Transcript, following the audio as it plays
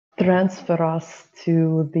transfer us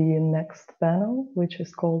to the next panel, which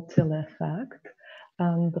is called Teleaffect.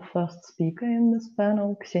 And the first speaker in this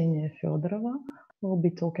panel, Ksenia Fedorova, will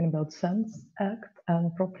be talking about sense act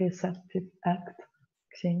and proprioceptive act.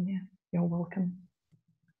 Ksenia, you're welcome.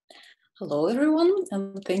 Hello, everyone,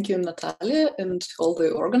 and thank you, Natalia, and all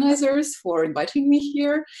the organizers for inviting me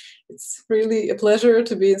here. It's really a pleasure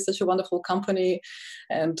to be in such a wonderful company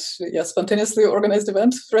and, yeah, spontaneously organized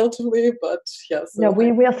event, relatively, but yeah. So yeah,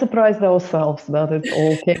 we are surprised ourselves that it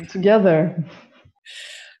all came together.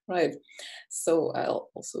 Right. So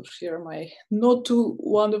I'll also share my not too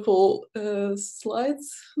wonderful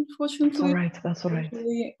slides, unfortunately. All right, that's all right.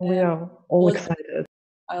 We are all excited.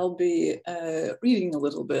 I'll be reading a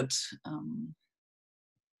little bit.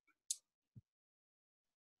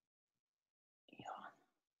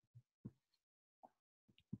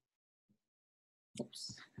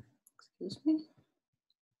 Oops, excuse me.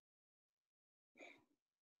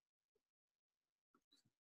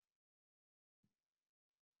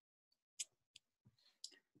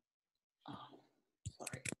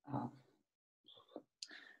 Sorry.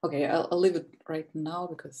 Okay, I'll leave it right now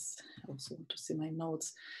because I also want to see my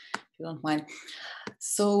notes, if you don't mind.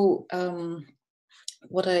 So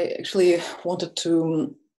what I actually wanted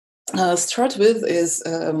to start with is,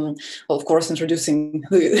 well, of course, introducing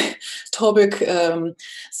the topic,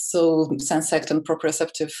 so sense act and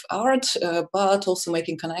proprioceptive art, but also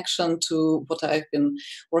making connection to what I've been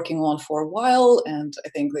working on for a while, and I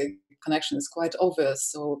think the connection is quite obvious.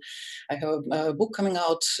 So I have a book coming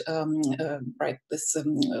out right this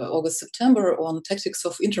August, September on tactics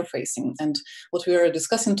of interfacing. And what we are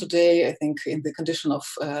discussing today, I think in the condition of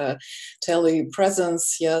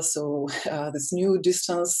telepresence, yeah, so this new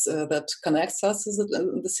distance that connects us at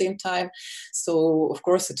the same time. So of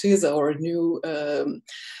course it is our new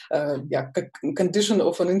condition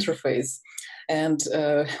of an interface. And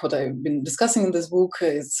what I've been discussing in this book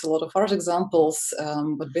is a lot of art examples,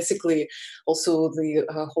 but basically also the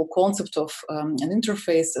whole concept of an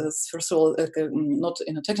interface is, first of all, not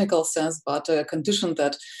in a technical sense, but a condition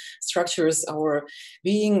that structures our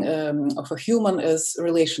being of a human as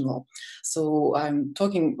relational. So I'm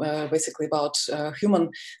talking basically about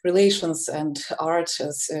human relations and art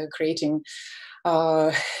as creating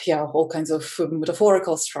all kinds of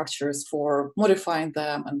metaphorical structures for modifying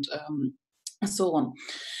them and so on.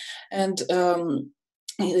 And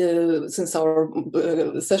since our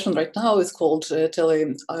session right now is called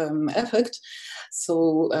Teleaffect,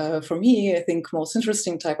 so for me, I think most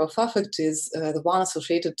interesting type of affect is the one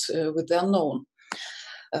associated with the unknown.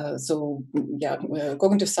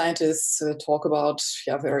 Cognitive scientists talk about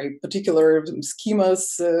very particular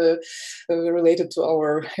schemas related to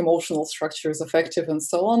our emotional structures, affective and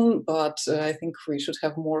so on, but I think we should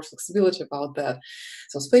have more flexibility about that.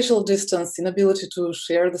 So spatial distance, inability to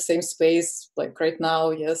share the same space, like right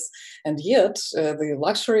now, yes, and yet the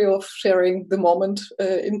luxury of sharing the moment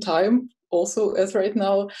in time, also as right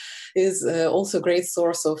now, is also a great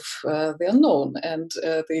source of the unknown and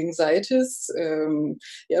the anxieties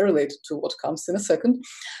related to what comes in a second,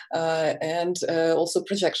 and also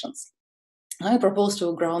projections. I propose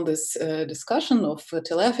to ground this discussion of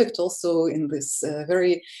teleaffect also in this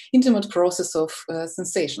very intimate process of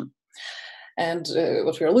sensation. And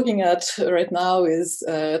what we are looking at right now is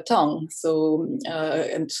tongue. So,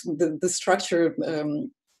 and the structure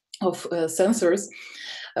of sensors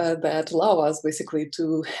that allow us basically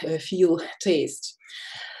to feel taste.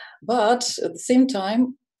 But at the same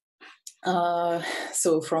time,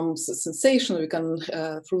 so from sensation, we can,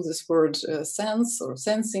 through this word sense or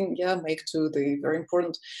sensing, make to the very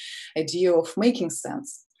important idea of making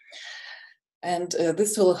sense. And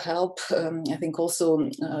this will help, I think, also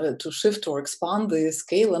to shift or expand the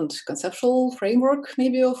scale and conceptual framework,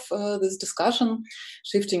 maybe, of this discussion,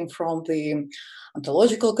 shifting from the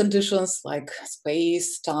ontological conditions like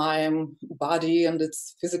space, time, body, and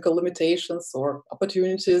its physical limitations or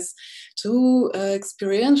opportunities to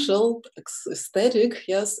experiential, aesthetic,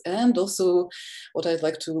 yes, and also what I'd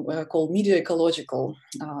like to call media ecological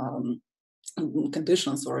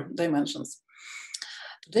conditions or dimensions.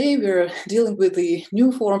 Today, we're dealing with the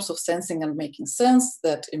new forms of sensing and making sense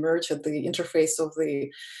that emerge at the interface of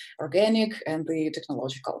the organic and the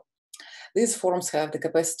technological. These forms have the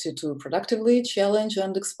capacity to productively challenge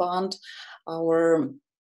and expand our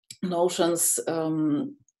notions,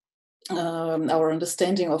 our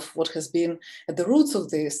understanding of what has been at the roots of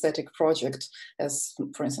the aesthetic project, as,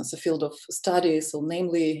 for instance, a field of study, so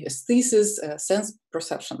namely aesthesis, sense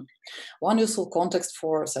perception. One useful context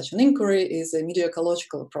for such an inquiry is a media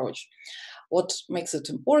ecological approach. What makes it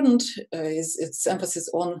important is its emphasis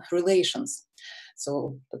on relations.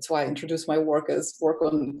 So that's why I introduce my work as work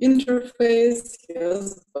on interface,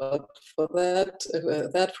 yes, but for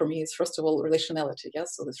that for me is first of all relationality,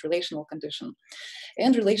 yes, so this relational condition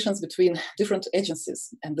and relations between different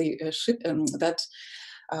agencies, and that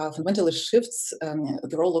fundamentally shifts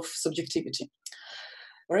the role of subjectivity.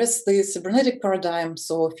 Whereas the cybernetic paradigm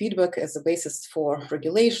saw feedback as a basis for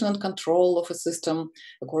regulation and control of a system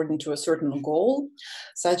according to a certain goal,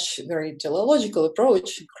 such very teleological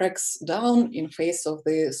approach cracks down in face of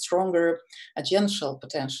the stronger agential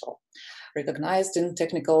potential, recognized in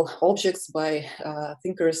technical objects by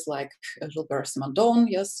thinkers like Gilbert Simondon,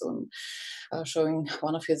 yes, showing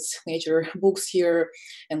one of his major books here,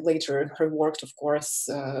 and later reworked, of course,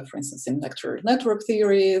 for instance, in vector network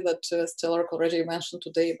theory that Stella already mentioned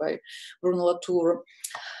today by Bruno Latour.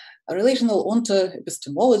 Relational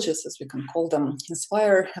onto-epistemologies, as we can call them,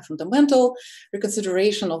 inspire a fundamental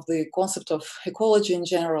reconsideration of the concept of ecology in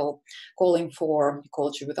general, calling for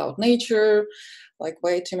ecology without nature, like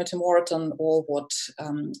by Timothy Morton, or what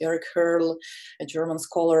Eric Hurl, a German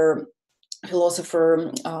scholar,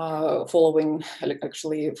 philosopher, following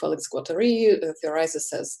actually Felix Guattari,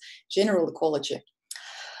 theorizes as general ecology.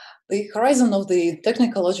 The horizon of the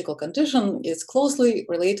technological condition is closely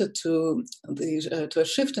related to a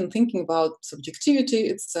shift in thinking about subjectivity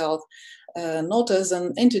itself, not as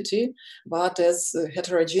an entity, but as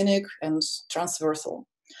heterogenic and transversal.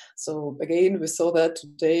 So again, we saw that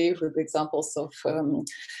today with examples of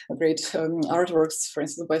great artworks, for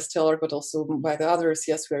instance, by Stellar, but also by the others.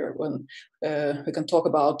 Yes, when we can talk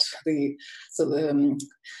about the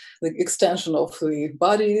extension of the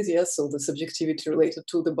body, yes, so the subjectivity related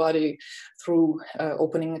to the body through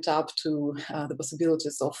opening it up to the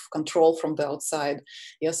possibilities of control from the outside,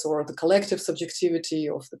 yes, or the collective subjectivity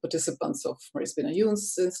of the participants of Maurice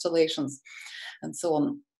Benayun's installations, and so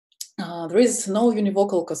on. There is no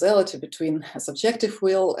univocal causality between a subjective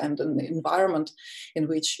will and an environment in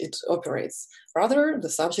which it operates. Rather, the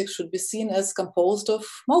subject should be seen as composed of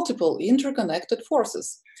multiple interconnected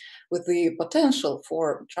forces with the potential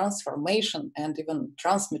for transformation and even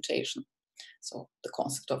transmutation. So the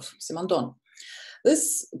concept of Simondon.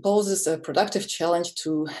 This poses a productive challenge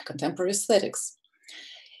to contemporary aesthetics.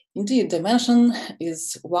 Indeed, dimension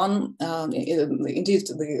is one, indeed,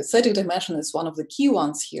 the aesthetic dimension is one of the key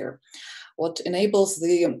ones here. What enables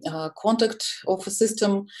the contact of a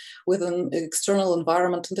system with an external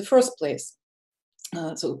environment in the first place.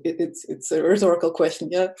 So it's a rhetorical question,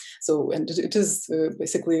 yeah? So, and it is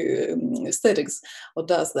basically aesthetics. What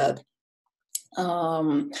does that?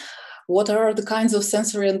 What are the kinds of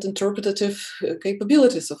sensory and interpretative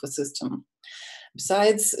capabilities of a system?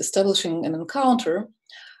 Besides establishing an encounter,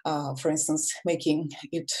 for instance, making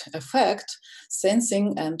it affect,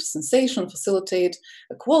 sensing and sensation facilitate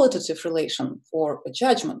a qualitative relation or a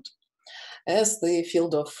judgment, as the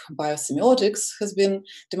field of biosemiotics has been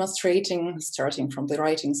demonstrating, starting from the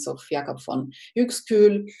writings of Jakob von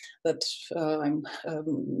Uexküll that I'm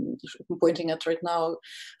pointing at right now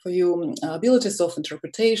for you, abilities of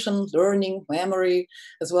interpretation, learning, memory,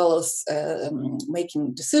 as well as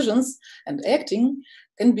making decisions and acting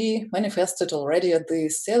can be manifested already at the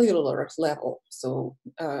cellular level, so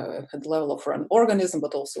at the level of an organism,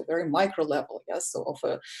 but also very micro level, yes, so of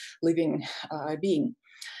a living being.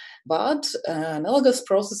 But analogous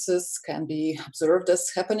processes can be observed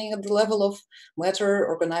as happening at the level of matter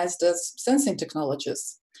organized as sensing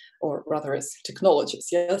technologies, or rather as technologies,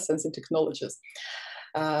 yes, sensing technologies.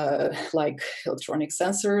 Like electronic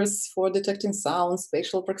sensors for detecting sound,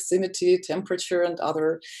 spatial proximity, temperature, and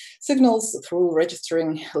other signals through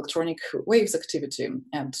registering electronic waves activity.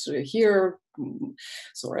 And here,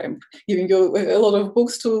 sorry, I'm giving you a lot of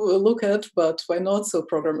books to look at, but why not? So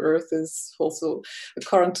Program Earth is also a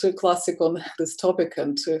current classic on this topic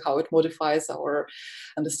and how it modifies our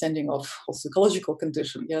understanding of also ecological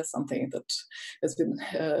condition. Yeah, something that has been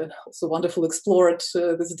also wonderfully explored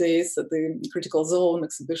these days at the Critical Zone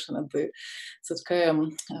exhibition at the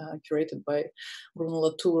ZKM, curated by Bruno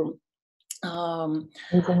Latour.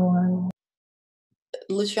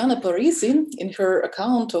 Luciana Parisi, in her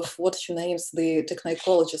account of what she names the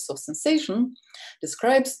techno-ecologies of sensation,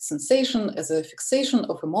 describes sensation as a fixation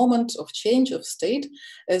of a moment of change of state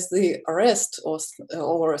as the arrest or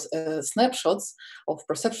snapshots of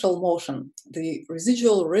perceptual motion, the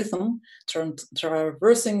residual rhythm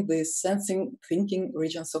traversing the sensing thinking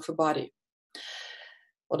regions of a body.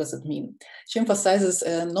 What does it mean? She emphasizes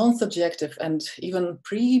a non-subjective and even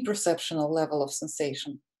pre-perceptional level of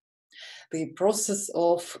sensation. the process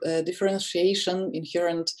of differentiation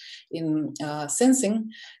inherent in sensing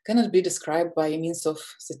cannot be described by means of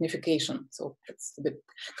signification. So it's a bit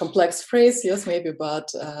complex phrase, yes, maybe,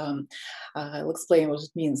 but I'll explain what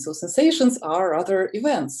it means. So sensations are other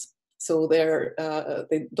events. So they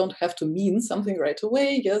don't have to mean something right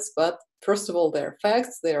away, yes, but first of all, they're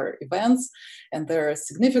facts, they're events, and their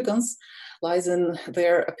significance lies in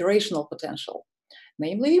their operational potential.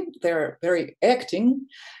 Namely, their very acting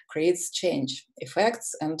creates change,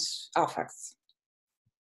 effects and affects.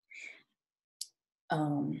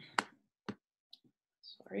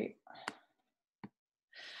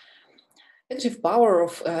 Active power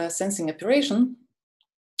of sensing operation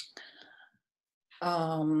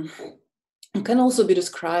can also be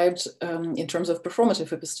described in terms of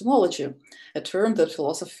performative epistemology, a term that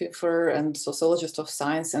philosopher and sociologist of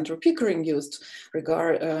science Andrew Pickering used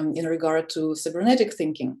in regard to cybernetic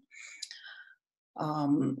thinking.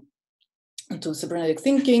 Implying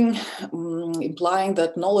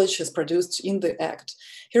that knowledge is produced in the act.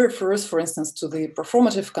 He refers, for instance, to the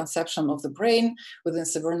performative conception of the brain within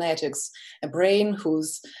cybernetics, a brain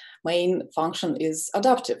whose main function is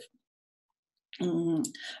adaptive.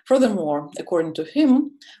 Furthermore, according to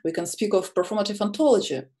him, we can speak of performative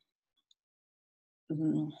ontology,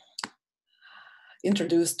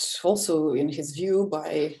 introduced also in his view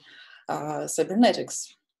by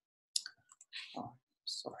cybernetics. Oh,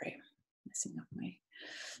 sorry, messing up my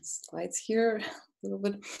slides here a little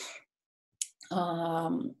bit.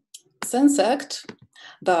 Sense act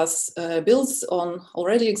thus builds on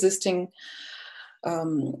already existing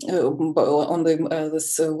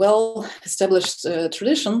this well-established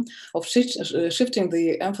tradition of shifting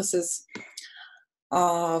the emphasis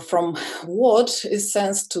from what is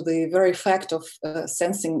sensed to the very fact of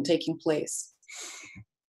sensing taking place.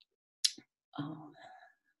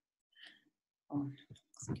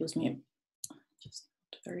 Excuse me, just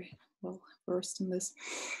not very well versed in this.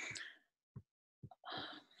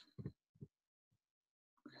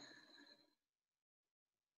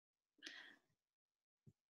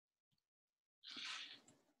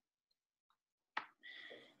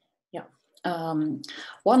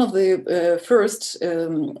 One of the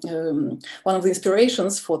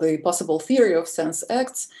inspirations for the possible theory of sense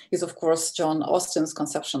acts is, of course, John Austin's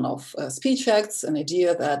conception of speech acts, an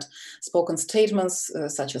idea that spoken statements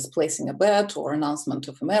such as placing a bet or announcement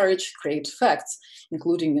of a marriage create facts,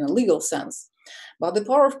 including in a legal sense. But the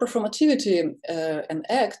power of performativity, an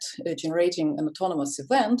act generating an autonomous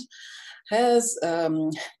event, has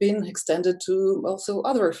been extended to also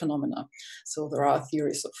other phenomena. So there are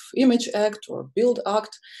theories of image act or Bild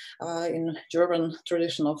act in German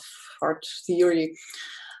tradition of art theory,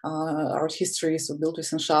 art history, so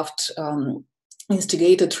Bildwissenschaft,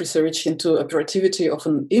 instigated research into operativity of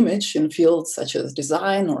an image in fields such as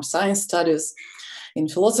design or science studies. In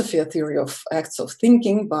philosophy, a theory of acts of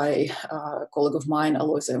thinking by a colleague of mine,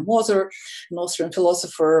 Aloysia Moser, an Austrian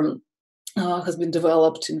philosopher, has been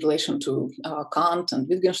developed in relation to Kant and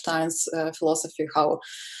Wittgenstein's philosophy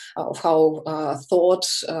of how thought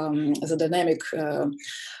as a dynamic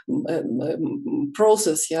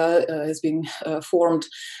process is being formed,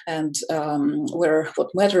 and where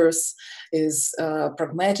what matters is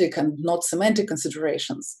pragmatic and not semantic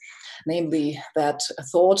considerations. Namely, that a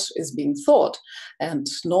thought is being thought and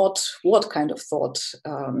not what kind of thought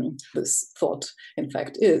this thought in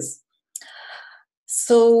fact is.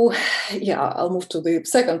 So, yeah, I'll move to the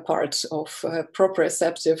second part of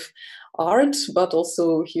proprioceptive art, but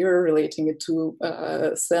also here relating it to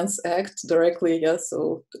sense act directly. Yeah,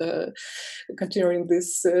 so continuing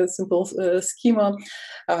this simple schema,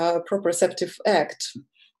 proprioceptive act.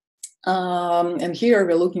 And here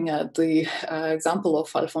we're looking at the example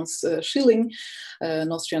of Alphonse Schilling,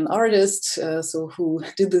 an Austrian artist, who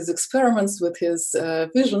did these experiments with his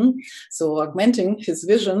vision, so augmenting his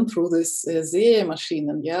vision through this Sehe machine,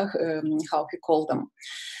 and how he called them.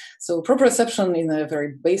 So proprioception in a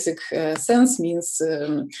very basic sense means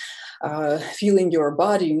feeling your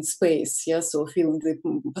body in space, so feeling the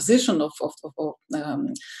position of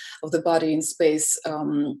the body in space.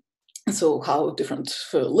 So how different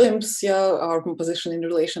limbs are positioned in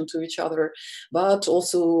relation to each other, but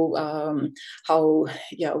also how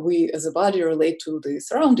we as a body relate to the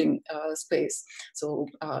surrounding space, so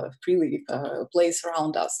freely place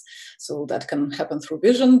around us. So that can happen through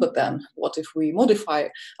vision, but then what if we modify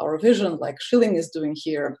our vision like Schilling is doing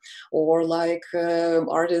here, or like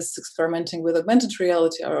artists experimenting with augmented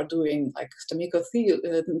reality are doing, like Tamika Thiel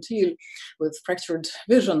with fractured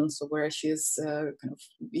vision, so where she's kind of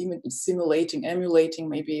simulating, emulating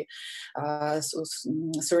maybe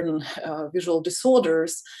certain visual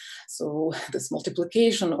disorders. So this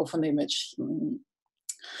multiplication of an image.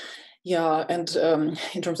 Yeah, and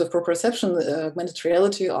in terms of proprioception, augmented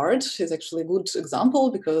reality art is actually a good example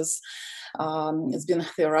because it's been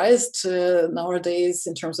theorized nowadays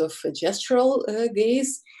in terms of gestural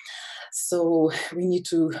gaze. So we need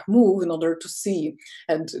to move in order to see.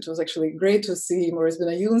 And it was actually great to see Maurice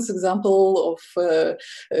Benayoun's example of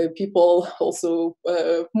people also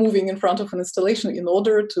moving in front of an installation in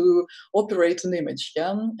order to operate an image.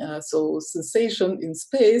 Yeah? So sensation in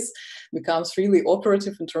space becomes really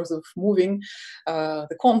operative in terms of moving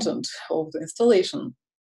the content of the installation.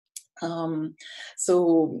 As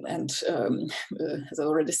I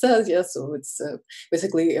already said, yeah, so it's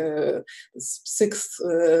basically sixth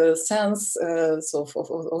sense of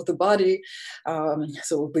the body,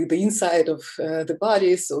 so the inside of the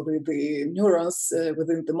body, so the neurons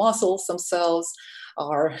within the muscles themselves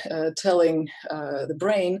are telling the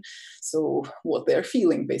brain so what they're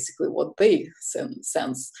feeling, basically what they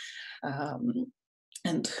sense.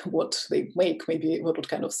 And what they make, maybe what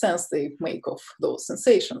kind of sense they make of those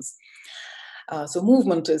sensations. So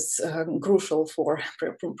movement is crucial for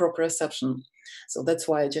proprioception. So that's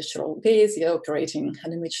why gestural gaze, yeah, operating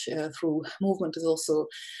an image through movement is also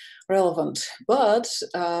relevant. But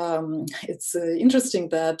it's interesting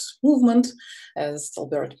that movement, as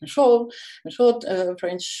Albert Michaud,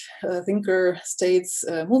 French thinker, states,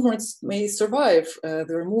 movements may survive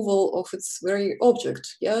the removal of its very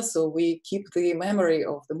object. Yeah, so we keep the memory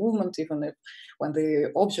of the movement even if when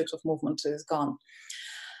the object of movement is gone.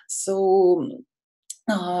 So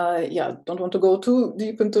yeah, don't want to go too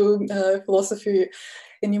deep into philosophy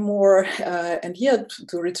anymore, and yet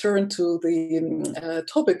to return to the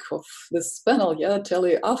topic of this panel, yeah,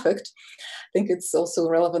 teleaffect. I think it's also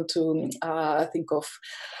relevant to think of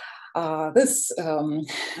this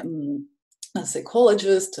a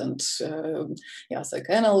psychologist and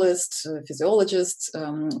psychoanalyst, physiologist,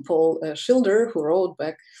 Paul Schilder, who wrote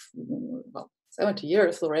back, well, 70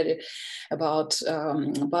 years already about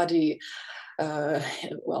body.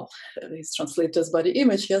 He's translated as body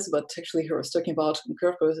image, yes, but actually he was talking about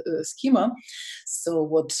corpus schema. So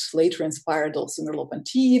what later inspired also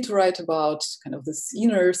Merleau-Ponty to write about kind of this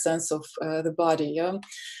inner sense of the body, yeah.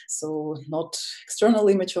 So not external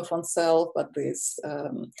image of oneself, but this,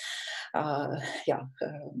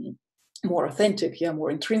 more authentic, yeah,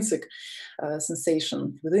 more intrinsic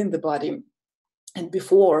sensation within the body, and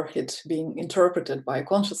before it being interpreted by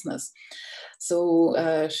consciousness. So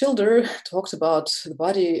Schilder talked about the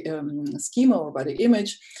body schema or body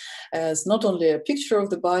image as not only a picture of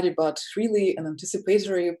the body, but really an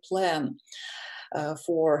anticipatory plan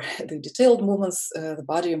for the detailed movements the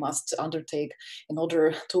body must undertake in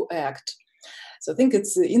order to act. So I think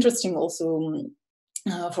it's interesting also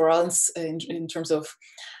for us in terms of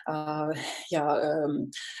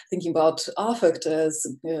thinking about affect as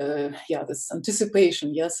this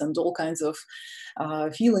anticipation, yes, and all kinds of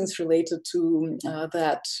feelings related to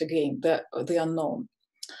that, again, the unknown.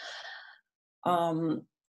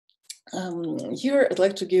 Here I'd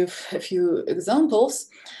like to give a few examples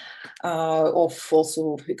of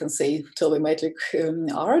also, we can say, telematic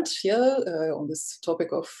art, yeah, on this topic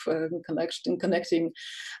of connecting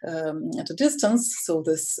at a distance. So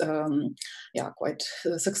this, quite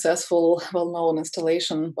successful, well-known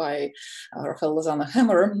installation by Raphael Lozano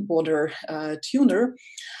Hammer, border tuner,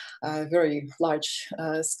 very large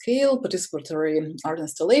scale participatory art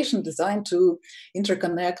installation designed to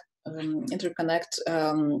interconnect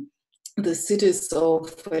the cities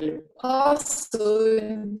of El Paso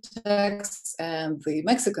in Texas and the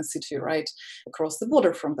Mexican city right across the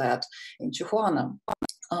border from that in Tijuana.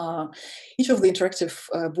 Each of the interactive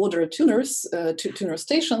border tuners, tuner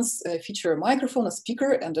stations feature a microphone, a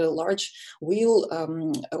speaker, and a large wheel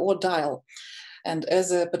or dial. And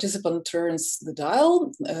as a participant turns the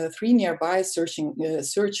dial, 3 nearby search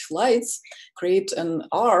lights create an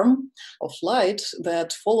arm of light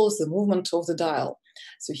that follows the movement of the dial.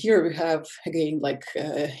 So here we have, again, like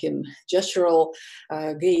in gestural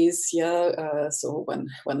gaze, so when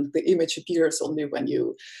the image appears only when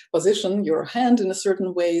you position your hand in a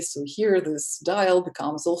certain way. So here this dial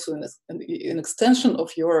becomes also an extension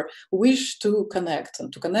of your wish to connect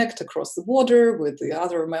and to connect across the border with the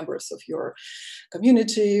other members of your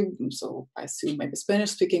community. So I assume maybe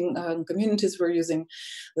Spanish-speaking communities were using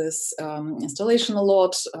this installation a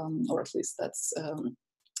lot, or at least that's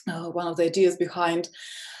one of the ideas behind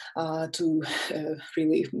to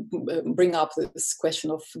really bring up this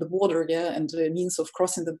question of the border, yeah, and the means of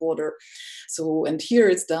crossing the border. So, and here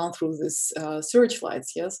it's done through this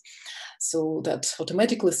searchlights, yes, so that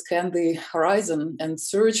automatically scan the horizon and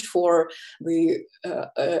search for the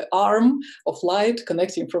arm of light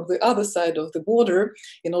connecting from the other side of the border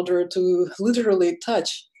in order to literally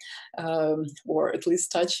touch, or at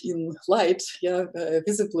least touch in light, yeah,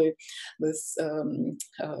 visibly, this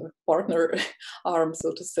partner arm,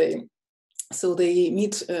 so to say. So they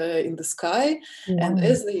meet in the sky, and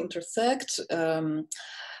as they intersect,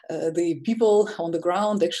 the people on the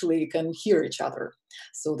ground actually can hear each other.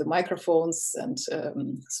 So the microphones and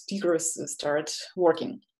speakers start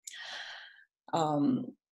working.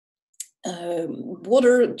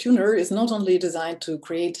 Border tuner is not only designed to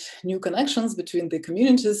create new connections between the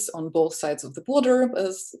communities on both sides of the border,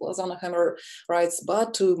 as Lazana Hammer writes,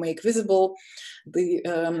 but to make visible the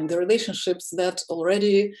relationships that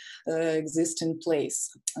already exist in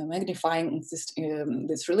place, magnifying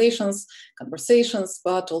these relations, conversations,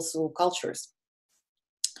 but also cultures.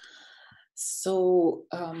 So,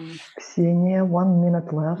 Ksenia, 1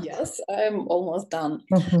 minute left. Yes, I'm almost done.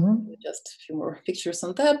 Just a few more pictures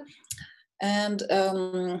on that. And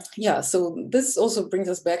yeah, so this also brings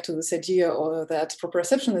us back to this idea that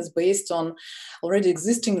proprioception is based on already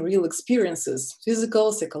existing real experiences,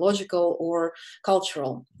 physical, psychological, or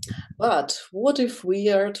cultural. But what if we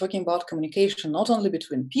are talking about communication not only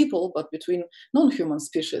between people, but between non-human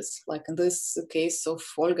species, like in this case of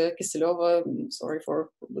Olga Kiseleva, sorry for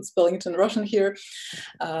spelling it in Russian here.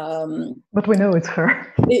 But we know it's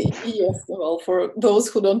her. Yes, well, for those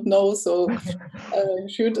who don't know, so you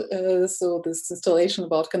should. So this installation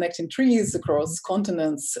about connecting trees across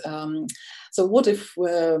continents. So what if,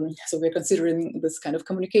 so we're considering this kind of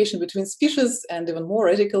communication between species, and even more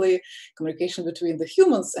radically, communication between the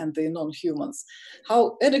humans and the non-humans.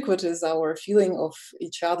 How adequate is our feeling of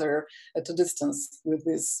each other at a distance with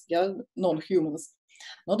these non-humans?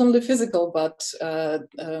 Not only physical, but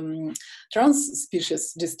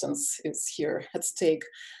trans-species distance is here at stake.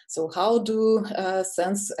 So how do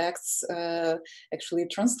sense acts actually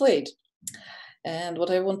translate? And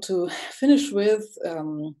what I want to finish with,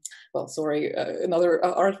 well, sorry, another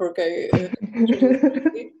artwork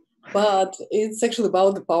but it's actually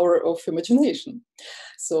about the power of imagination.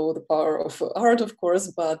 So the power of art, of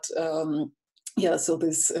course, but yeah, so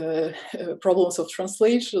these problems of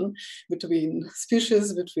translation between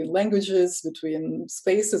species, between languages, between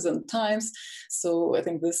spaces and times. So I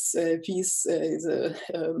think this piece is a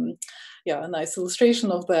nice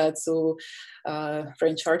illustration of that. So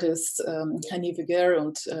French artists Annie Viguer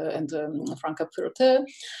and Franca Perrotet,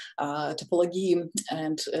 Topologie,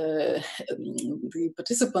 and the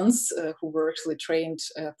participants who were actually trained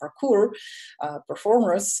parkour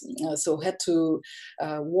performers, so had to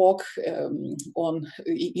walk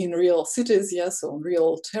in real cities, yes, on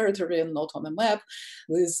real territory and not on a map,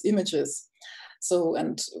 with images. So,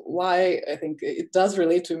 and why I think it does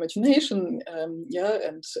relate to imagination,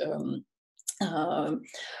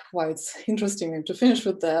 why it's interesting to finish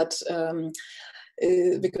with that,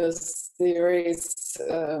 because there is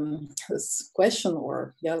this question,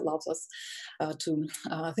 or allows us to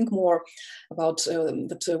think more about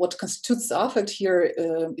what constitutes affect here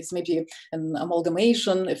is maybe an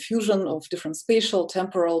amalgamation, a fusion of different spatial,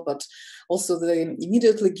 temporal, but also the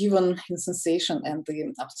immediately given in sensation and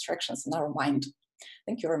the abstractions in our mind.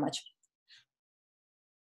 Thank you very much.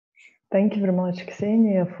 Thank you very much,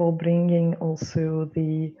 Ksenia, for bringing also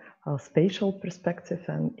the spatial perspective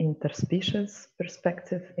and interspecies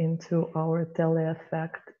perspective into our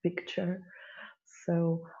Teleaffect picture.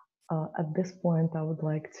 So at this point, I would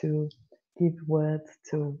like to give word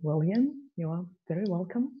to William. You are very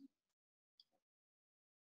welcome.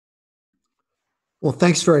 Well,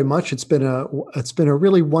 thanks very much. It's been a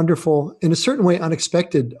really wonderful, in a certain way,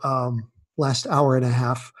 unexpected last hour and a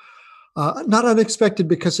half. Not unexpected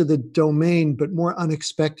because of the domain, but more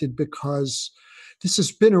unexpected because this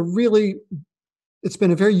has been it's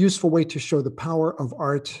been a very useful way to show the power of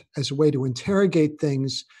art as a way to interrogate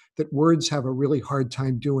things that words have a really hard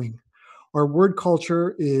time doing. Our word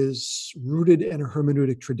culture is rooted in a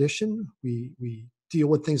hermeneutic tradition. We deal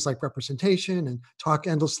with things like representation and talk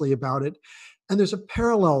endlessly about it. And there's a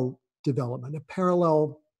parallel development, a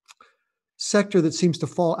parallel sector that seems to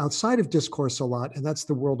fall outside of discourse a lot, and that's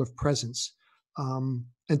the world of presence.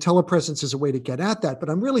 And telepresence is a way to get at that. But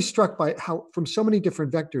I'm really struck by how, from so many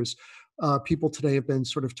different vectors, people today have been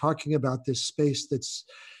sort of talking about this space that's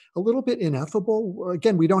a little bit ineffable.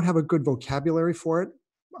 Again, we don't have a good vocabulary for it.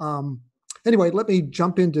 Anyway, let me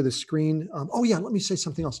jump into the screen. Oh yeah, let me say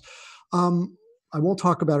something else. I won't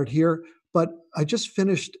talk about it here, but I just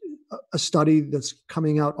finished a study that's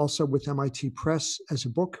coming out also with MIT Press as a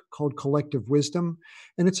book called Collective Wisdom,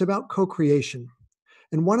 and it's about co-creation.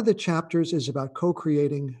 And one of the chapters is about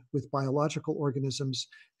co-creating with biological organisms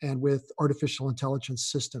and with artificial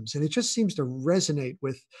intelligence systems. And it just seems to resonate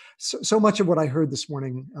with so much of what I heard this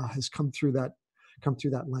morning has come through that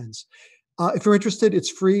lens. If you're interested, it's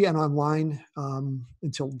free and online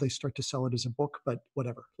until they start to sell it as a book, but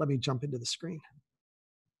whatever. Let me jump into the screen.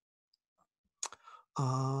 Yeah.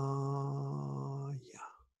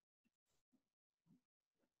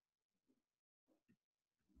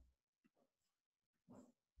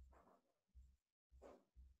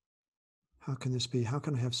 How can this be? How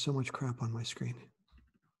can I have so much crap on my screen?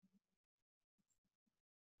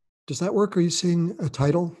 Does that work? Are you seeing a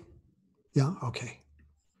title? Yeah, okay.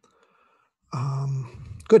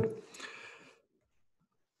 Good.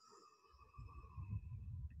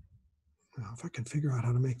 Now, if I can figure out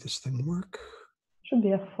how to make this thing work. Should be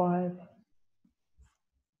F5.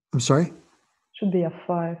 I'm sorry? Should be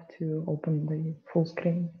F5 to open the full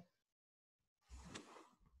screen.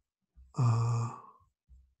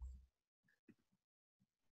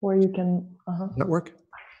 Or you can, Does that work?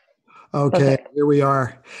 Okay, Perfect. Here we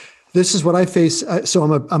are. This is what I face. So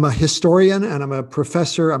I'm a historian and I'm a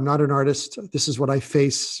professor. I'm not an artist. This is what I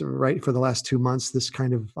face right for the last 2 months. This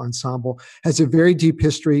kind of ensemble has a very deep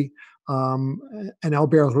history. And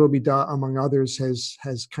Albert Robida, among others,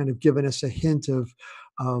 has kind of given us a hint of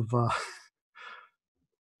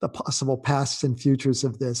the possible pasts and futures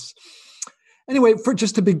of this. Anyway,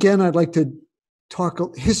 just to begin, I'd like to talk.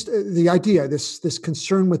 The idea, this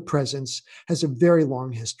concern with presence, has a very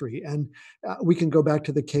long history, and we can go back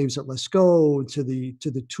to the caves at Lascaux, to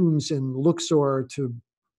the tombs in Luxor, to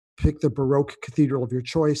pick the Baroque cathedral of your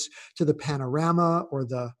choice, to the panorama or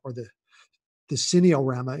the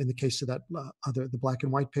cineorama in the case of that the black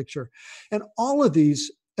and white picture, and all of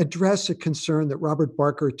these address a concern that Robert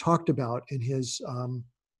Barker talked about in his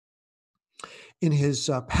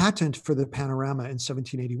patent for the panorama in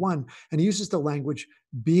 1781, and he uses the language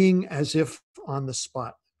being as if on the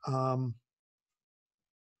spot. I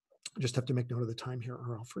just have to make note of the time here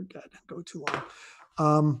or I'll forget, go too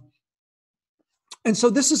long. And so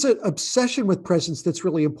this is an obsession with presence that's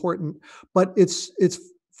really important, but it's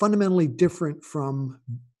fundamentally different from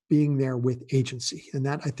being there with agency. And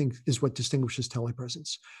that, I think, is what distinguishes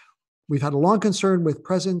telepresence. We've had a long concern with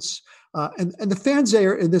presence, and the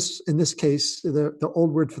Fernseher in this case, the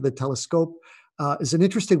old word for the telescope, is an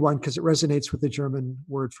interesting one because it resonates with the German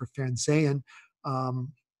word for Fernsehen,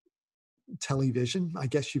 television, I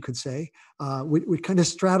guess you could say. Which kind of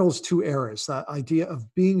straddles two eras: the idea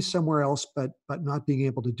of being somewhere else but not being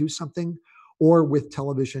able to do something, or with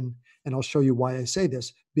television, and I'll show you why I say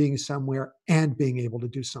this, being somewhere and being able to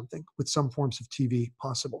do something, with some forms of TV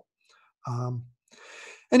possible.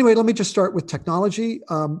 Anyway, let me just start with technology.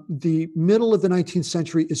 The middle of the 19th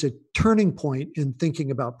century is a turning point in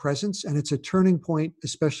thinking about presence, and it's a turning point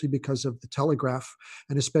especially because of the telegraph,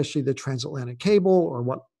 and especially the transatlantic cable, or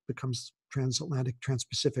what becomes transatlantic,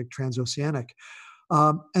 transpacific, transoceanic.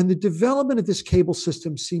 And the development of this cable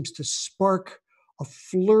system seems to spark a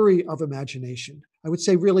flurry of imagination. I would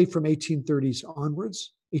say really from 1830s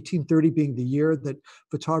onwards, 1830 being the year that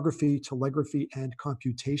photography, telegraphy, and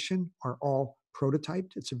computation are all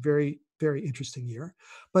prototyped. It's a very, very interesting year.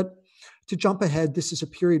 But to jump ahead, this is a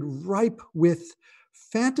period ripe with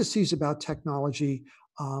fantasies about technology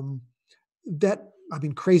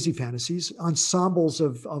crazy fantasies, ensembles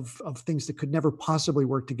of things that could never possibly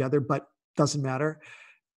work together, but doesn't matter.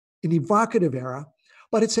 An evocative era,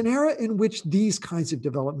 but it's an era in which these kinds of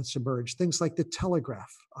developments emerge. Things like the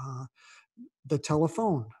telegraph, the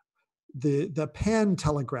telephone, the pan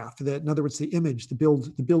telegraph, in other words, the image, the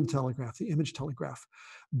build telegraph, the image telegraph,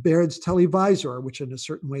 Baird's televisor, which in a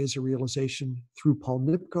certain way is a realization through Paul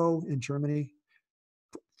Nipkow in Germany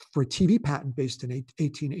for a TV patent based in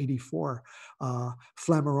 1884.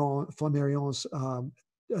 Flammarion's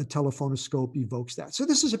telephonoscope evokes that. So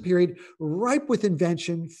this is a period ripe with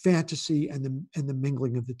invention, fantasy, and the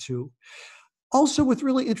mingling of the two. Also with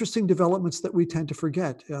really interesting developments that we tend to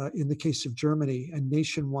forget. In the case of Germany, a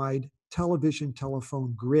nationwide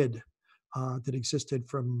telephone grid that existed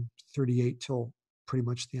from 38 till pretty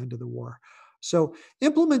much the end of the war. So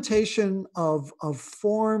implementation of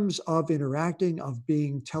forms of interacting, of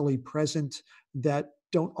being telepresent that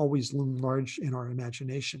don't always loom large in our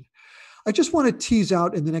imagination. I just want to tease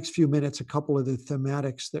out in the next few minutes a couple of the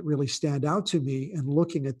thematics that really stand out to me in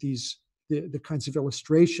looking at these the kinds of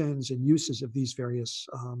illustrations and uses of these various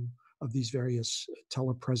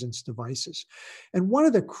telepresence devices. And one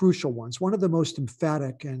of the crucial ones, one of the most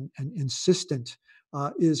emphatic and insistent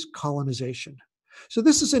is colonization. So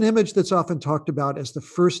this is an image that's often talked about as the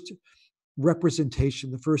first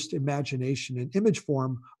representation, the first imagination and image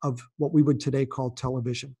form of what we would today call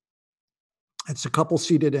television. It's a couple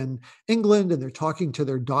seated in England, and they're talking to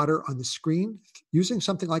their daughter on the screen using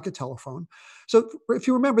something like a telephone. So if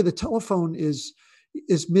you remember, the telephone is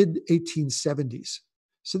mid-1870s.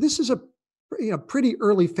 So this is a pretty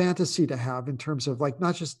early fantasy to have in terms of like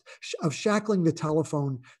not just of shackling the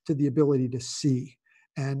telephone to the ability to see.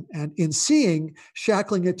 And in seeing,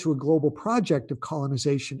 shackling it to a global project of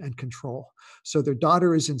colonization and control. So their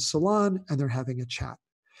daughter is in Ceylon and they're having a chat.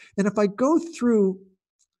 And if I go through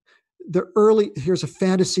here's a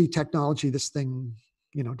fantasy technology, this thing,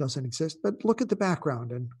 doesn't exist, but look at the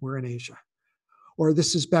background and we're in Asia. Or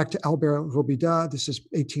this is back to Albert Robida. This is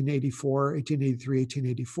 1884, 1883,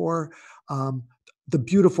 1884. The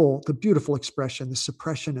beautiful expression, the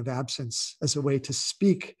suppression of absence as a way to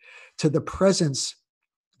speak to the presence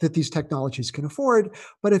that these technologies can afford.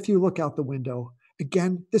 But if you look out the window,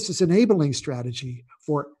 again, this is an enabling strategy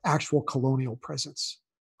for actual colonial presence.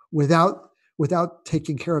 Without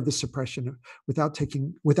taking care of the suppression,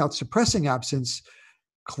 without suppressing absence,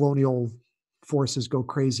 colonial forces go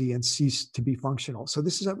crazy and cease to be functional. So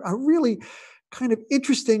this is a really kind of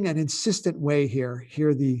interesting and insistent way here.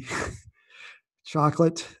 Here the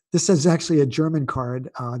chocolate. This is actually a German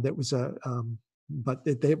card that was but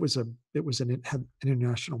it was an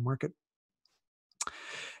international market.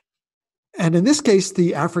 And in this case,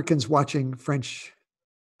 the Africans watching the French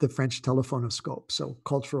telephonoscope. So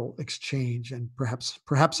cultural exchange and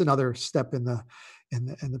perhaps another step in the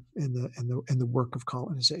work of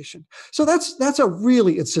colonization. So that's a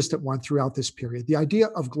really insistent one throughout this period. The idea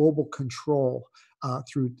of global control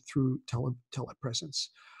through telepresence.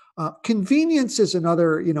 Convenience is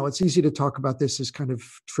another, it's easy to talk about this as kind of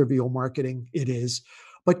trivial marketing. It is,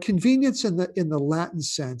 but convenience in the Latin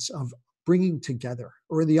sense of bringing together,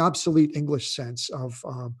 or in the obsolete English sense of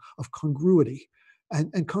congruity.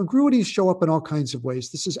 And congruities show up in all kinds of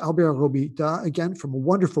ways. This is Albert Robida, again, from a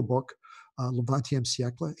wonderful book, Le XXe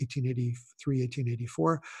siècle, 1883,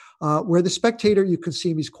 1884, where the spectator, you can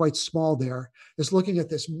see him, he's quite small there, is looking at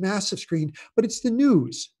this massive screen, but it's the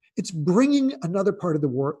news. It's bringing another part of the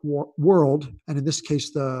world, and in this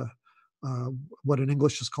case, what in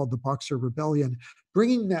English is called the Boxer Rebellion,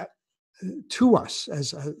 bringing that to us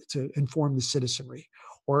as to inform the citizenry,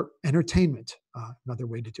 or entertainment, another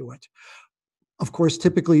way to do it. Of course,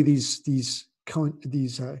 typically these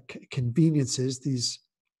conveniences, these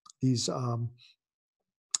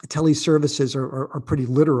teleservices are pretty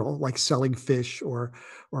literal, like selling fish or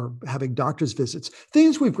having doctor's visits,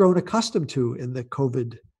 things we've grown accustomed to in the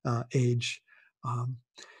COVID age.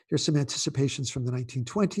 Here's some anticipations from the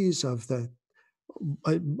 1920s of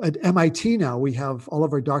at MIT now, we have all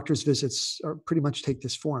of our doctor's visits pretty much take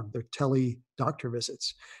this form. They're tele-doctor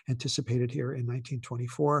visits, anticipated here in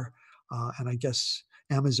 1924. And I guess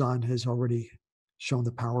Amazon has already shown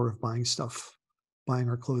the power of buying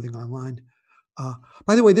our clothing online.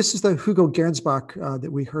 By the way, this is the Hugo Gernsback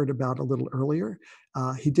that we heard about a little earlier.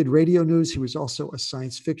 He did radio news. He was also a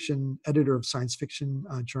editor of science fiction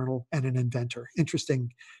journal, and an inventor.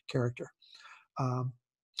 Interesting character.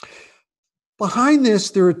 Behind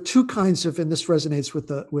this, there are two kinds of, and this resonates with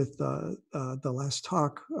the last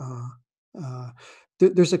talk.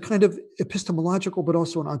 There's a kind of epistemological, but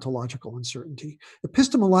also an ontological uncertainty.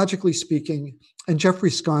 Epistemologically speaking, and Jeffrey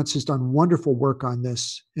Sconce has done wonderful work on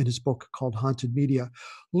this in his book called Haunted Media,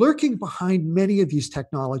 lurking behind many of these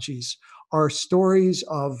technologies are stories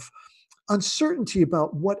of uncertainty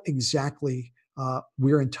about what exactly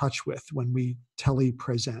we're in touch with when we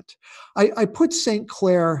telepresent. I put St.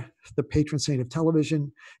 Clair, the patron saint of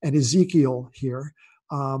television, and Ezekiel here,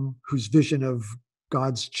 whose vision of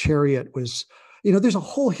God's chariot was, there's a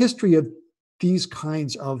whole history of these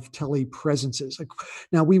kinds of telepresences.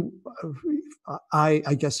 Now,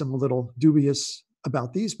 I guess I'm a little dubious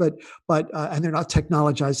about these, but and they're not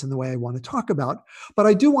technologized in the way I want to talk about. But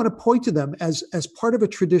I do want to point to them as part of a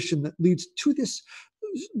tradition that leads to this.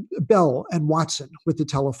 Bell and Watson with the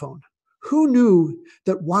telephone. Who knew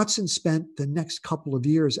that Watson spent the next couple of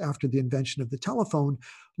years after the invention of the telephone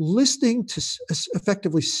listening to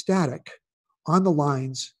effectively static on the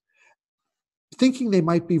lines, thinking they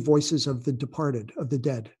might be voices of the departed, of the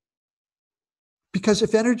dead? Because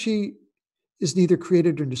if energy is neither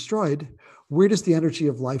created nor destroyed, where does the energy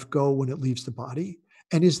of life go when it leaves the body?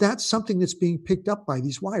 And is that something that's being picked up by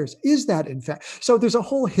these wires? Is that in fact? So there's a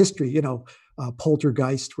whole history,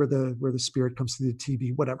 poltergeist, where the spirit comes through the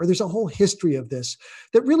TV, whatever. There's a whole history of this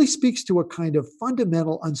that really speaks to a kind of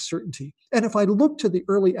fundamental uncertainty. And if I look to the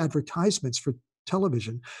early advertisements for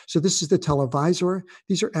television. So this is the televisor.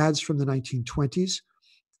 These are ads from the 1920s.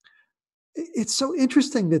 It's so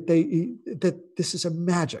interesting that this is a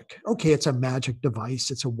magic. Okay, it's a magic device.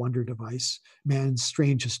 It's a wonder device, man's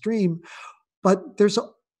strangest dream. But there's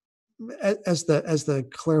as the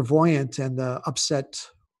clairvoyant and the upset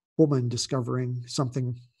woman discovering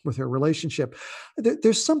something with her relationship,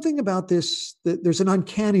 there's something about this, that there's an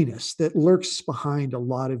uncanniness that lurks behind a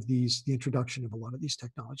lot of the introduction of a lot of these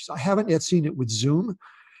technologies. I haven't yet seen it with Zoom.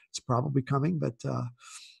 It's probably coming, but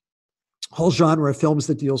whole genre of films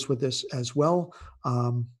that deals with this as well,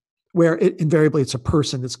 where invariably it's a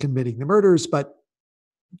person that's committing the murders, but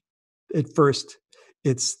at first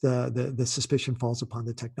it's the suspicion falls upon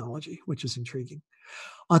the technology, which is intriguing.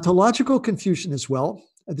 Ontological confusion as well.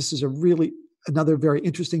 This is another very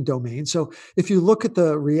interesting domain. So if you look at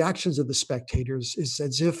the reactions of the spectators, it's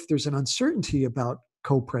as if there's an uncertainty about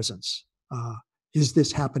co-presence. Is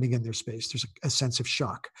this happening in their space? There's a sense of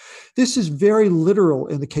shock. This is very literal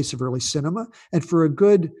in the case of early cinema. And for a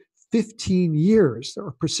good 15 years, there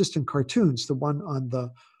are persistent cartoons. The one on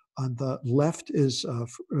the left is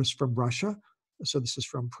from Russia. So this is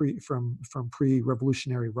from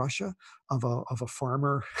pre-revolutionary Russia of a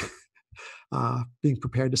farmer being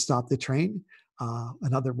prepared to stop the train.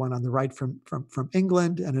 Another one on the right from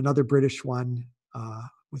England, and another British one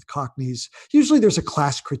with Cockneys. Usually there's a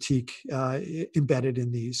class critique embedded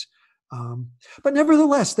in these. But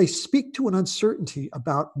nevertheless, they speak to an uncertainty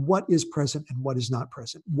about what is present and what is not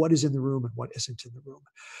present, what is in the room and what isn't in the room.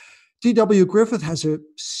 D.W. Griffith has a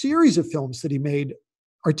series of films that he made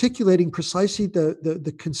articulating precisely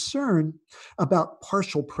the concern about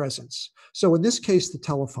partial presence. So in this case, the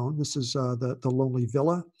telephone, this is the lonely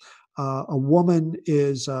villa. A woman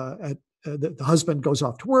is the husband goes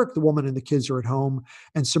off to work, the woman and the kids are at home,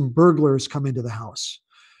 and some burglars come into the house.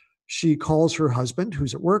 She calls her husband,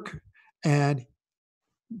 who's at work, and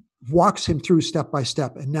walks him through step by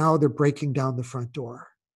step. And now they're breaking down the front door.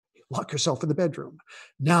 Lock yourself in the bedroom.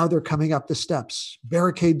 Now they're coming up the steps,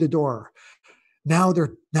 barricade the door. Now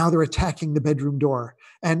they're attacking the bedroom door.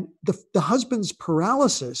 And the husband's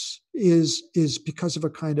paralysis is because of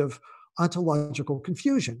a kind of ontological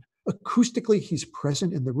confusion. Acoustically, he's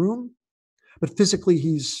present in the room, but physically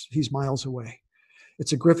he's miles away.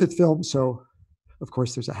 It's a Griffith film, so of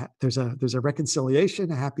course there's a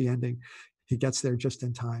reconciliation, a happy ending. He gets there just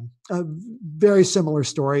in time. A very similar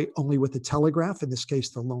story, only with the telegraph, in this case,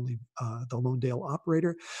 the Lonedale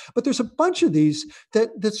operator. But there's a bunch of these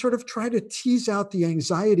that sort of try to tease out the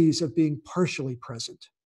anxieties of being partially present.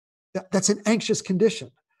 That's an anxious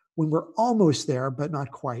condition when we're almost there, but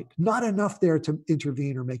not quite. Not enough there to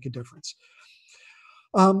intervene or make a difference.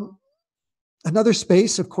 Another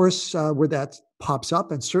space, of course, where that pops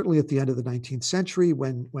up, and certainly at the end of the 19th century,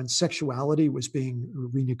 when sexuality was being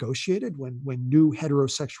renegotiated, when new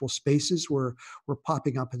heterosexual spaces were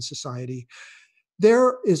popping up in society,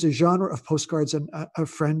 there is a genre of postcards, and a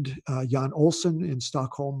friend, Jan Olsson in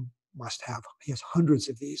Stockholm, he has hundreds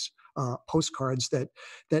of these postcards that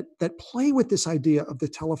play with this idea of the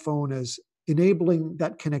telephone as enabling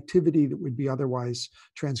that connectivity that would be otherwise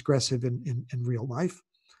transgressive in real life.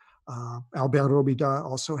 Albert Robida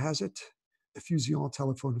also has it, effusion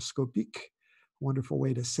téléphonoscopique, wonderful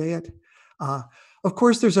way to say it. Of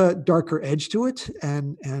course, there's a darker edge to it,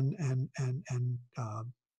 and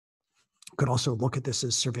could also look at this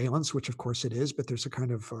as surveillance, which of course it is, but there's a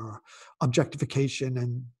kind of objectification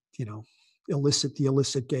and, the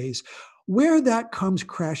illicit gaze. Where that comes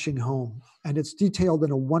crashing home, and it's detailed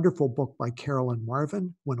in a wonderful book by Carolyn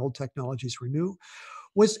Marvin, When Old Technologies Were New,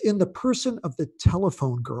 was in the person of the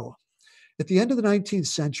telephone girl. At the end of the 19th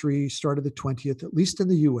century, start of the 20th, at least in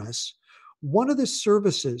the US, one of the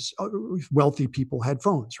services, wealthy people had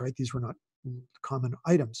phones, right? These were not common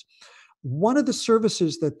items. One of the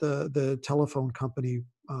services that the telephone company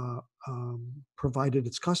provided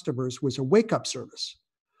its customers was a wake-up service.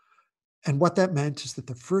 And what that meant is that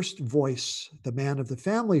the first voice the man of the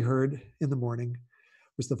family heard in the morning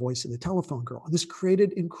was the voice of the telephone girl. And this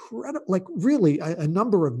created really a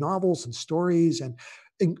number of novels and stories, and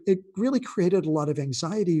it really created a lot of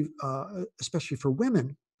anxiety, especially for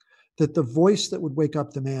women, that the voice that would wake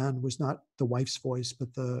up the man was not the wife's voice,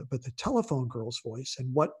 but the telephone girl's voice.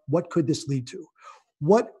 And what could this lead to?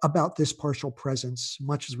 What about this partial presence,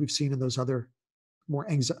 much as we've seen in those other more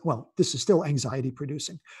this is still anxiety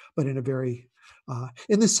producing, but in a very,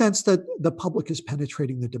 in the sense that the public is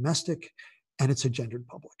penetrating the domestic, and it's a gendered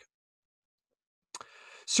public.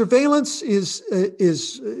 Surveillance is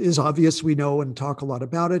obvious, we know and talk a lot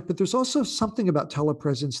about it, but there's also something about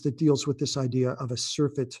telepresence that deals with this idea of a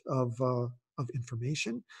surfeit of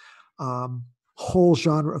information. whole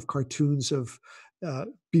genre of cartoons of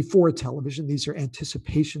before television. These are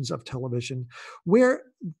anticipations of television, where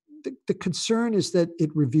the concern is that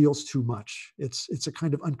it reveals too much. It's a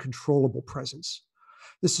kind of uncontrollable presence.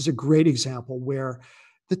 This is a great example where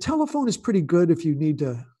the telephone is pretty good if you need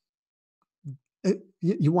to,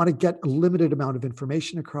 you want to get a limited amount of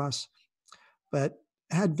information across, but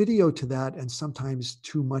add video to that and sometimes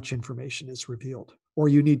too much information is revealed, or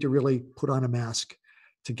you need to really put on a mask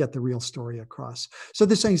to get the real story across. So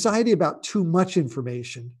this anxiety about too much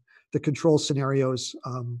information, the control scenarios,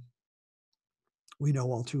 we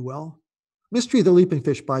know all too well. Mystery of the Leaping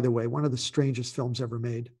Fish, by the way, one of the strangest films ever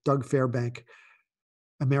made. Doug Fairbank,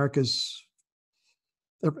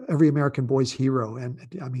 every American boy's hero. And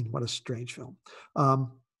I mean, what a strange film.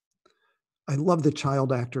 I love the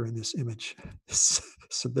child actor in this image.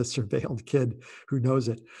 So the surveilled kid who knows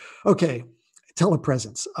it. Okay,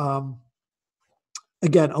 telepresence.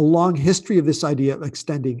 Again, a long history of this idea of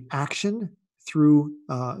extending action through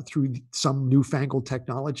some newfangled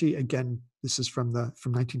technology. Again, this is from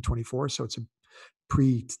 1924, so it's a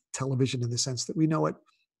pre-television in the sense that we know it.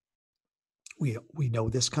 We know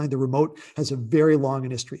this kind. The remote has a very long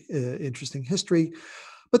and interesting history,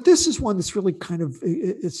 but this is one that's really kind of,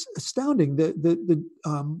 it's astounding.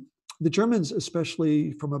 The Germans,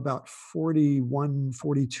 especially from about 41,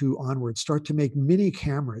 42 onwards, start to make mini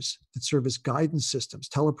cameras that serve as guidance systems,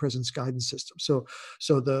 telepresence guidance systems.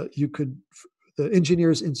 So the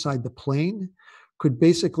engineers inside the plane could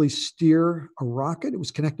basically steer a rocket. It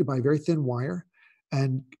was connected by a very thin wire,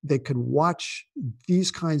 and they could watch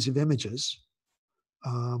these kinds of images.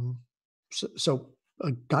 So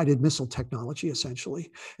a guided missile technology,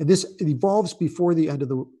 essentially, and this evolves before the end of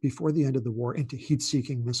the war into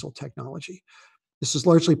heat-seeking missile technology. This is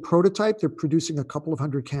largely prototype. They're producing a couple of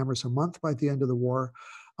hundred cameras a month by the end of the war,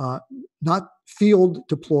 not field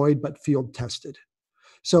deployed, but field tested.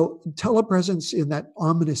 So telepresence, in that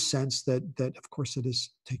ominous sense that of course it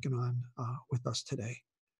is taken on with us today.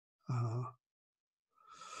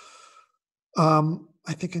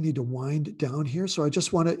 I think I need to wind down here. So I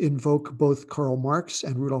just want to invoke both Karl Marx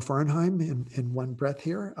and Rudolf Arnheim in one breath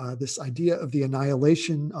here. This idea of the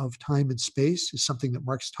annihilation of time and space is something that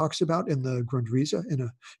Marx talks about in the Grundrisse in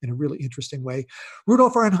a really interesting way.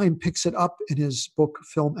 Rudolf Arnheim picks it up in his book,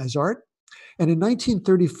 Film as Art. And in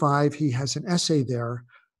 1935, he has an essay there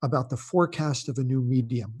about the forecast of a new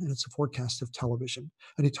medium, and it's a forecast of television.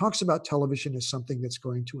 And he talks about television as something that's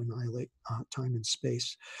going to annihilate time and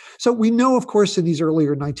space. So we know, of course, in these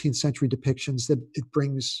earlier 19th century depictions that it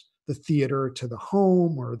brings the theater to the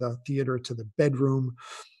home or the theater to the bedroom,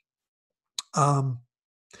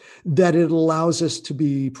 that it allows us to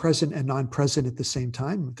be present and non-present at the same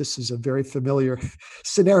time. This is a very familiar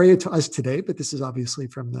scenario to us today, but this is obviously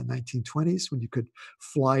from the 1920s when you could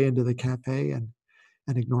fly into the cafe and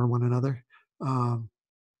ignore one another.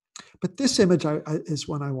 But this image is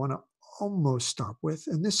one I want to almost stop with.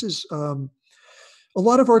 And this is a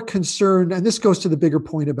lot of our concern, and this goes to the bigger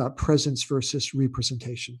point about presence versus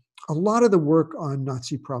representation. A lot of the work on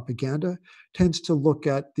Nazi propaganda tends to look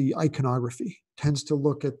at the iconography, tends to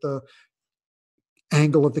look at the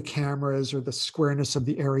angle of the cameras or the squareness of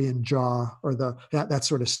the Aryan jaw or that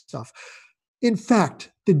sort of stuff. In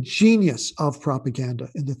fact, the genius of propaganda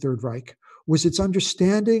in the Third Reich was its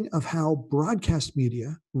understanding of how broadcast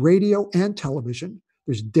media, radio and television,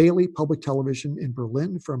 there's daily public television in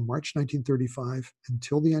Berlin from March 1935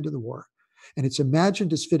 until the end of the war, and it's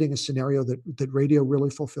imagined as fitting a scenario that radio really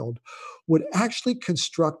fulfilled, would actually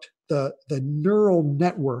construct the neural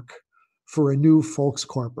network for a new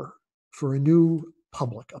Volkskörper, for a new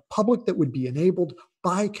public, a public that would be enabled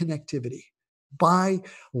by connectivity, by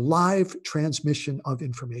live transmission of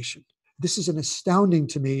information. This is an astounding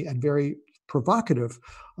to me and very provocative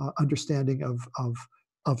understanding of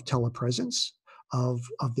telepresence, of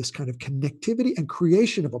this kind of connectivity and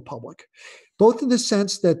creation of a public, both in the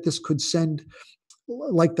sense that this could send,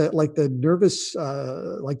 like nerves,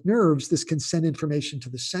 this can send information to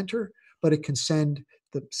the center, but it can send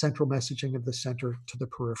the central messaging of the center to the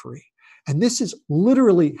periphery. And this is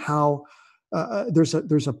literally how there's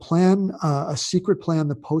a plan, a secret plan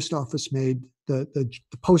the post office made. The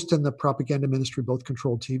Post and the propaganda ministry both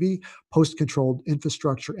controlled TV. Post controlled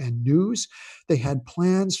infrastructure and news. They had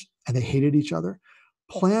plans, and they hated each other,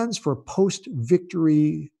 plans for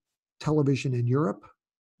post-victory television in Europe,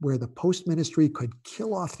 where the Post ministry could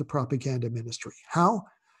kill off the propaganda ministry. How?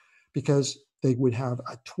 Because they would have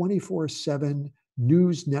a 24/7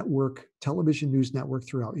 news network, television news network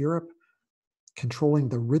throughout Europe, controlling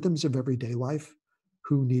the rhythms of everyday life.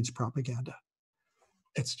 Who needs propaganda?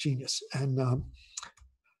 It's genius. And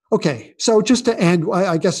Okay, so just to end,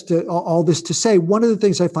 I guess all this to say, one of the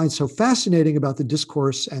things I find so fascinating about the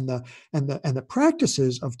discourse and the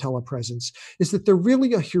practices of telepresence is that they're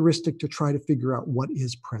really a heuristic to try to figure out what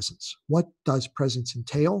is presence. What does presence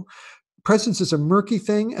entail? Presence is a murky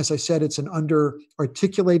thing. As I said, it's an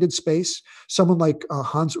under-articulated space. Someone like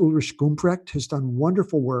Hans Ulrich Gumprecht has done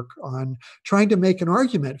wonderful work on trying to make an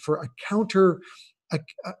argument for a counter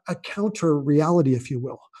reality, if you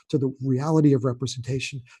will, to the reality of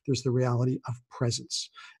representation. There's the reality of presence,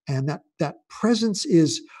 and that presence it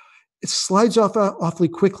slides off awfully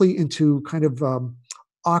quickly into kind of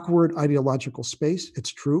awkward ideological space.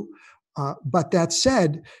 It's true, but that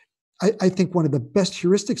said, I think one of the best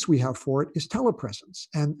heuristics we have for it is telepresence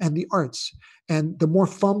and the arts. And the more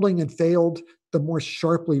fumbling and failed, the more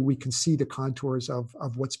sharply we can see the contours of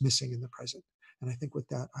what's missing in the present. And I think with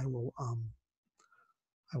that, I will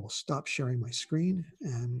stop sharing my screen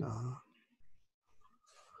and.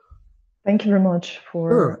 Thank you very much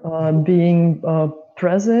for being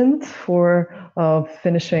present, for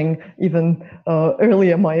finishing even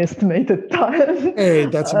earlier my estimated time. Hey,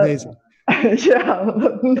 that's amazing. Yeah,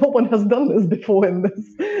 no one has done this before in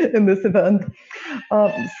this event.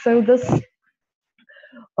 So this.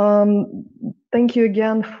 Thank you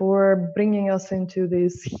again for bringing us into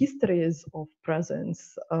these histories of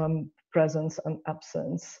presence and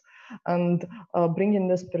absence, and bringing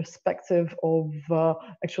this perspective of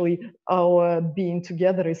actually our being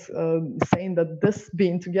together is saying that this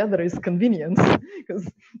being together is convenience, because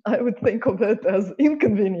I would think of it as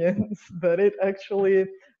inconvenience, but it actually,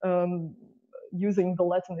 using the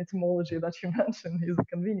Latin etymology that you mentioned, is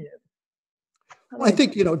convenient. Well, I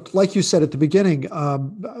think, like you said at the beginning,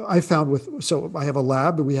 I found so I have a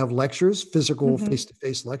lab, we have lectures, physical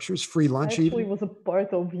face-to-face lectures, free lunch. I actually was a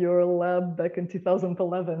part of your lab back in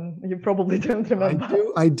 2011. You probably don't remember.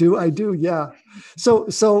 I do. Yeah. So,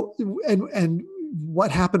 and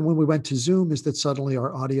what happened when we went to Zoom is that suddenly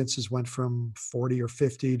our audiences went from 40 or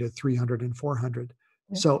 50 to 300 and 400.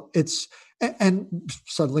 Yeah. So and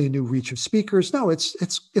suddenly a new reach of speakers. No, it's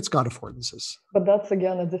got affordances. But that's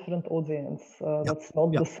again a different audience. That's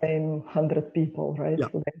not the same 100 people, right? Yeah.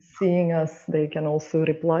 So they're seeing us, they can also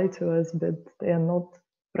reply to us, but they are not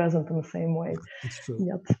present in the same way. That's true.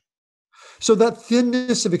 Yet. So that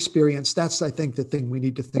thinness of experience, that's, I think, the thing we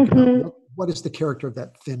need to think about. What is the character of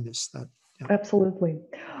that thinness? Absolutely.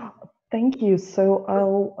 Thank you. So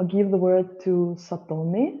I'll give the word to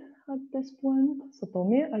Satomi at this point.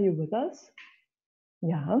 Satomi, are you with us?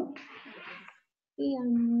 Yeah.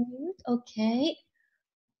 Okay.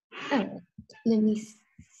 Let me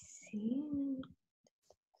see.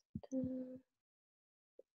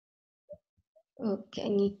 Okay, I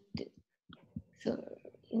need to. So,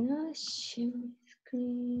 share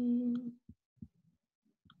screen.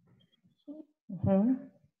 Okay.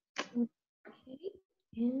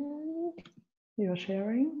 And you're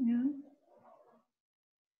sharing, yeah.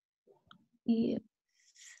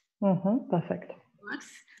 Perfect.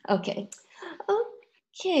 Okay.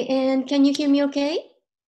 Okay, and can you hear me okay?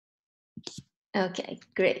 Okay,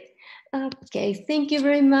 great. Okay, thank you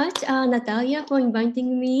very much, Natalia, for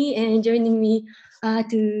inviting me and joining me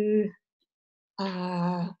to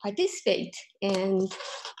participate in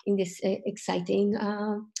this exciting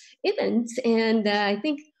event. And I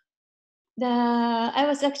think I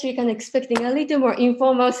was actually kind of expecting a little more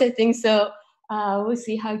informal setting, so we'll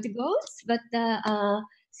see how it goes. But my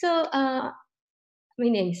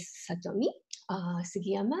name is Satomi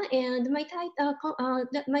Sugiyama, and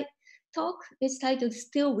my talk is titled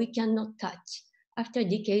 "Still We Cannot Touch After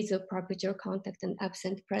Decades of Perpetual Contact and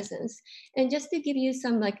Absent Presence." And just to give you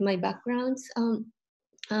some my backgrounds,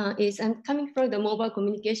 is I'm coming from the mobile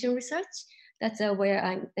communication research. That's where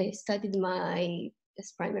I started my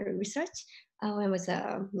primary research when I was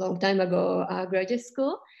a long time ago graduate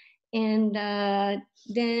school. And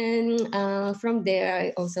then from there,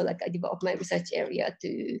 I also I developed my research area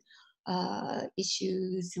to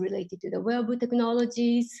issues related to the wearable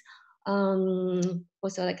technologies.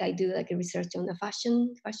 Also, I do a research on the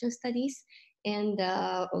fashion studies, and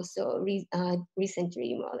also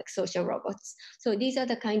recently more social robots. So these are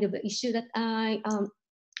the kind of issue that I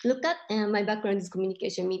look at, and my background is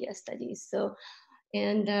communication media studies. So,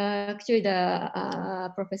 and actually the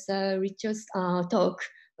Professor Richard's talk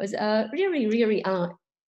was really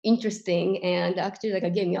interesting, and actually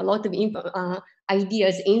gave me a lot of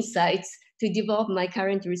ideas, insights to develop my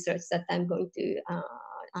current research that I'm going to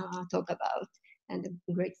talk about, and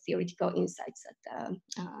the great theoretical insights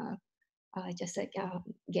that just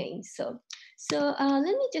gained. So let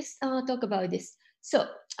me just talk about this. So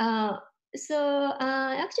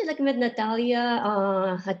Actually, like met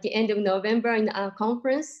Natalia at the end of November in our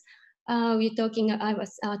conference. I was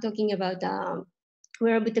talking about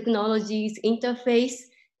wearable technologies interface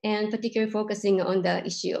and particularly focusing on the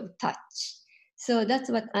issue of touch. So that's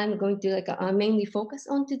what I'm going to mainly focus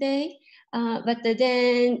on today. But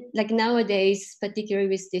then, like nowadays, particularly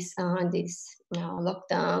with this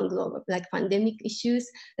lockdown, global pandemic issues,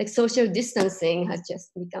 like social distancing has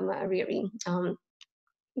just become a really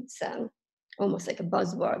it's almost like a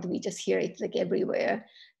buzzword. We just hear it like everywhere,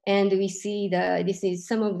 and we see that this is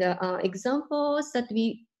some of the examples that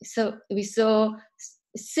we saw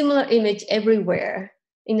similar image everywhere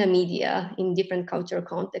in the media in different cultural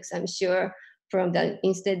contexts. I'm sure. From the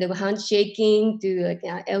instead of handshaking to like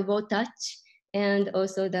elbow touch, and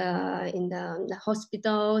also in the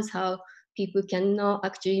hospitals, how people cannot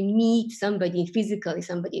actually meet somebody physically,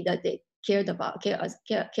 somebody that they care about,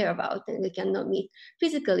 and they cannot meet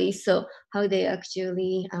physically. So how they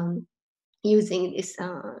actually using this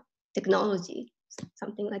technology,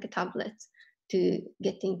 something like a tablet, to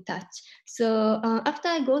get in touch. So after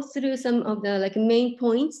I go through some of the main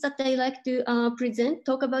points that I like to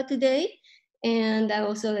talk about today. And I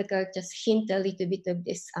also just hint a little bit of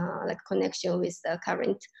this connection with the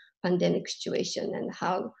current pandemic situation and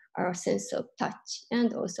how our sense of touch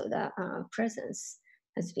and also the presence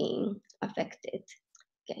has been affected.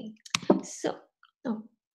 Okay, so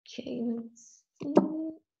okay, let's see.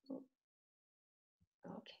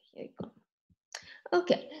 Okay, here you go.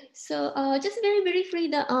 Okay, so just very briefly,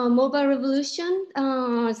 the mobile revolution.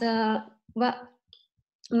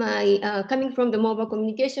 Coming from the mobile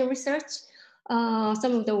communication research.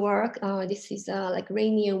 Some of the work, this is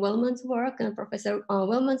Rainey and Wellman's work, and Professor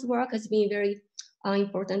Wellman's work has been very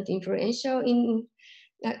important, influential in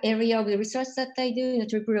the area of the research that I do in the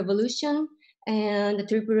triple revolution. And the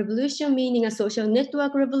triple revolution meaning a social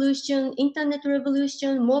network revolution, internet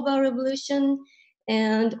revolution, mobile revolution,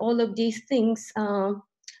 and all of these things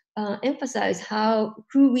emphasize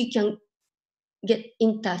who we can get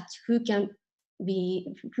in touch, who we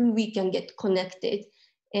can get connected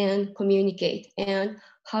and communicate, and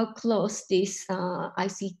how close these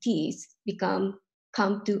ICTs come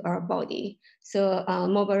to our body. So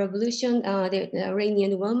mobile revolution, Rainey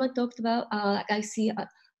and Wellman talked about,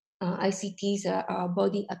 ICTs are our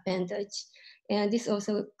body appendage. And this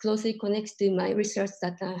also closely connects to my research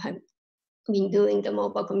that I have been doing, the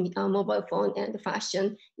mobile phone and the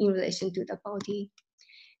fashion in relation to the body.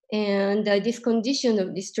 And this condition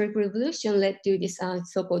of this triple revolution led to this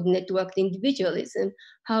so-called networked individualism,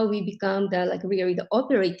 how we become really the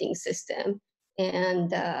operating system,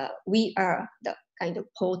 and we are the kind of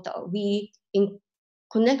portal. We, in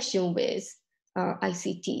connection with our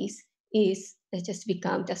ICTs, is just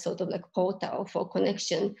become the sort of portal for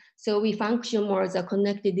connection. So we function more as a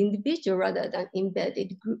connected individual rather than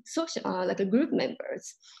embedded group, social, group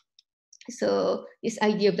members. So this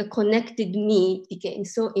idea of the connected me became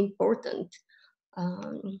so important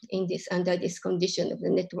under this condition of the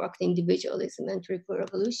networked individualism and triple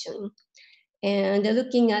revolution. And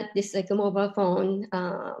looking at this mobile phone,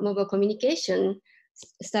 mobile communication,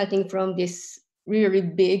 starting from this really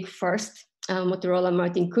big first Motorola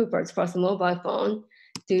Martin Cooper's first mobile phone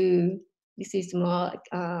to this is more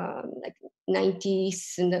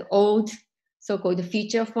 90s and the old so-called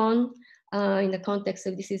feature phone. In the context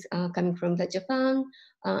of this is coming from the Japan,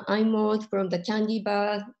 iMode from the candy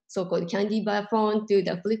bar, so-called candy bar phone to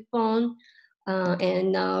the flip phone,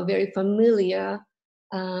 and now very familiar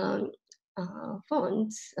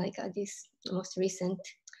phones like these most recent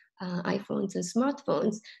iPhones and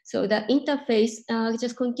smartphones. So the interface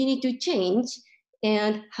just continue to change,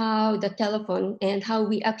 and how the telephone and how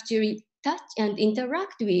we actually touch and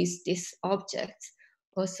interact with these objects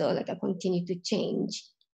also continue to change.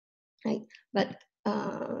 Right, but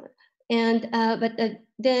then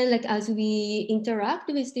as we interact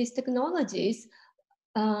with these technologies,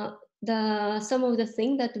 some of the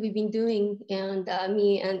things that we've been doing, and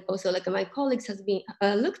me and also my colleagues has been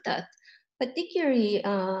looked at, particularly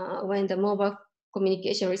when the mobile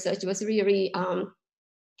communication research was really how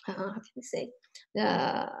can I say,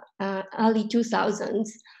 the early 2000s.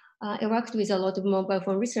 I worked with a lot of mobile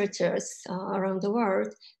phone researchers around the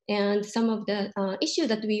world, and some of the issue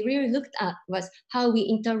that we really looked at was how we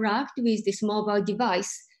interact with this mobile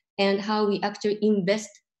device and how we actually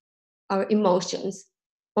invest our emotions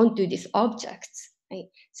onto these objects, right?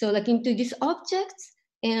 So into these objects,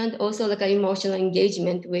 and also an emotional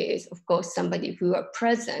engagement with, of course, somebody who are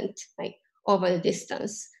present, over the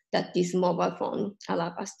distance. that this mobile phone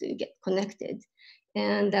allows us to get connected.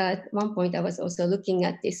 And at one point, I was also looking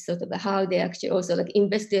at this sort of how they actually also like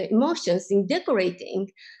invest their emotions in decorating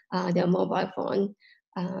their mobile phone,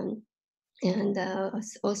 and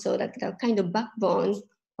also like the kind of backbone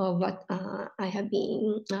of what I have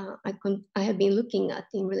been looking at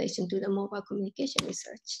in relation to the mobile communication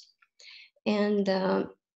research, and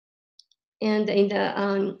in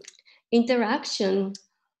the interaction,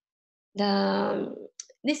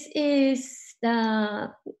 this is the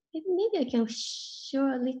maybe I can show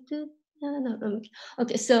a little.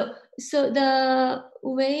 Okay, so the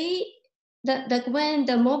way that when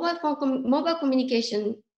the mobile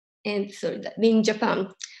communication and in Japan,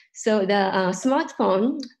 so the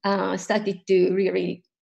smartphone started to really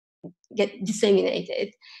get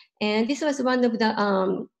disseminated, and this was one of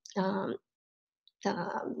the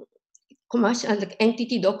commercial, like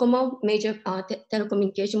NTT Docomo, major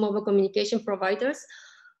telecommunication, mobile communication providers,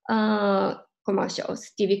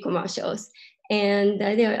 commercials, TV commercials, and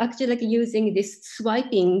they are actually like using this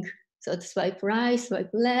swiping, so to swipe right,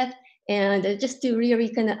 swipe left, and just to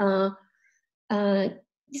really kind of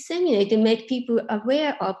disseminate and make people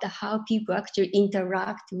aware of how people actually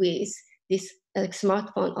interact with this like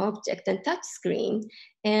smartphone object and touch screen.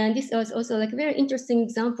 And this was also like a very interesting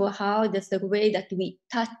example how that's the way that we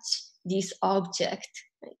touch this object,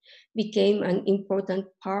 right, became an important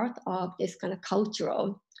part of this kind of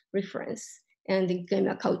cultural reference and became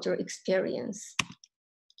a cultural experience.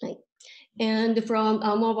 Right? And from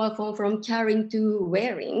a mobile phone, from carrying to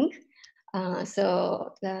wearing,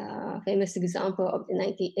 so the famous example of the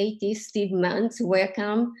 1980s, Steve Mann's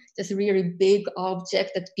Wacom, just a really big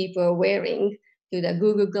object that people are wearing, to the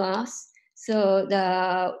Google Glass. So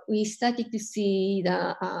we started to see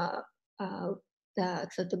the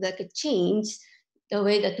sort of like a change, the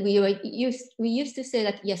way that we used to say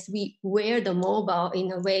that yes, we wear the mobile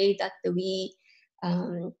in a way that we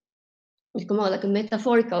more like a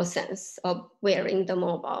metaphorical sense of wearing the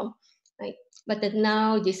mobile, right? But that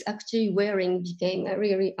now this actually wearing became a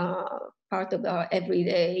really part of our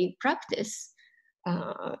everyday practice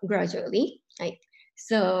gradually, right?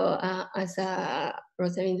 So as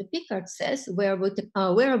Rosalind Picard says,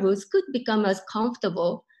 wearables could become as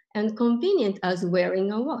comfortable and convenient as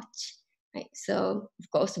wearing a watch, right? So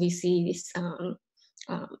of course we see this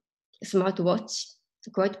smartwatch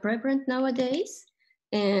quite prevalent nowadays.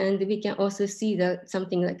 And we can also see that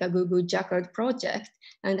something like a Google Jacquard project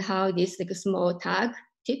and how this like a small tag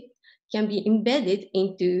tip can be embedded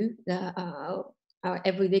into our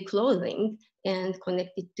everyday clothing and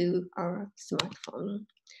connected to our smartphone.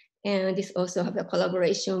 And this also have a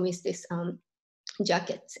collaboration with this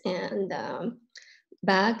jackets and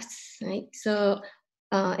bags, right? So,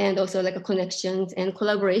 and also like a connections and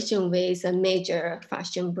collaboration with major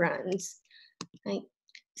fashion brands, right?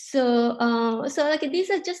 So, so like these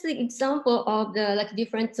are just the example of the like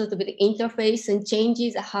different sort of the interface and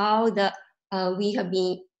changes how we have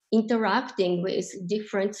been interacting with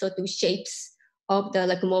different sort of shapes of the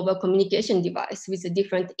like mobile communication device with a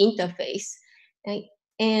different interface, right?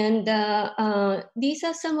 And these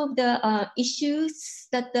are some of the issues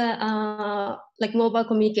that like mobile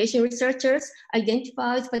communication researchers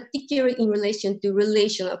identified, particularly in relation to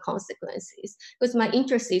relational consequences, because my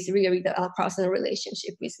interest is really the personal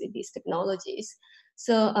relationship with these technologies.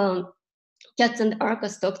 So Katz and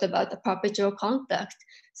Arcas talked about the perpetual contact.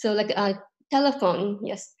 So like a telephone,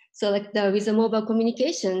 yes. So like with a mobile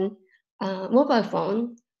communication, mobile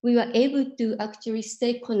phone, we were able to actually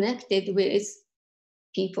stay connected with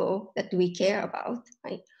people that we care about,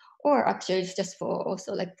 right? Or actually it's just for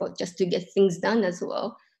also like for just to get things done as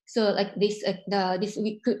well. So like this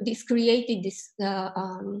created this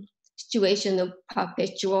situation of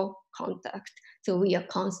perpetual contact. So we are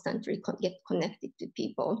constantly get connected to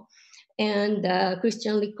people. And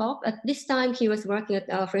Christian Lecoq, at this time he was working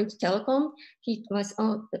at French Telecom. He was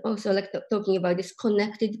also like talking about this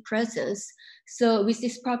connected presence. So with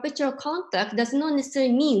this perpetual contact does not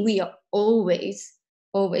necessarily mean we are always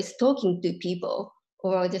talking to people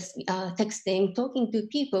or just texting, talking to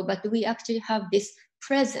people, but we actually have this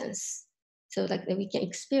presence. So like we can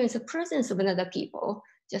experience the presence of another people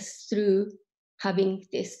just through having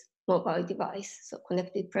this mobile device, so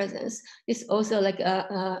connected presence. This also like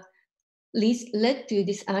led to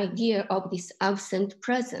this idea of this absent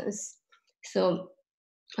presence. So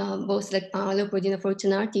both like Leopoldina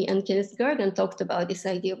Fortunati and Kenneth Gergen talked about this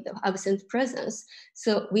idea of the absent presence.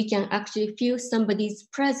 So we can actually feel somebody's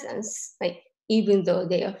presence, like even though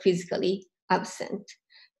they are physically absent.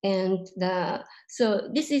 And so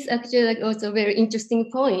this is actually like also a very interesting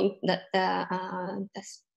point that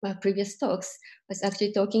previous talks was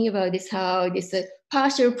actually talking about this, how this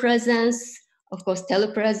partial presence, of course,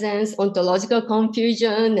 telepresence, ontological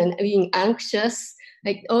confusion, and being anxious,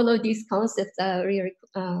 like all of these concepts are really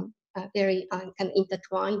very kind of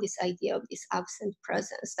intertwined, this idea of this absent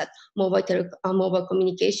presence that mobile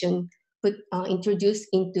communication could introduce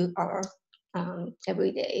into our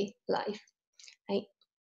everyday life. Right?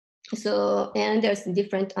 So, and there's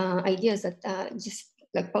different ideas that just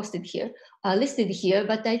like posted here, listed here.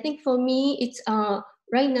 But I think for me, it's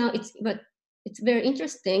right now it's very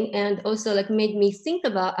interesting, and also like made me think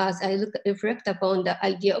about as I reflect upon the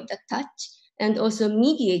idea of the touch and also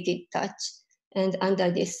mediated touch, and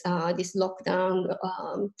under this this lockdown,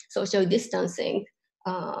 social distancing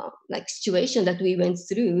like situation that we went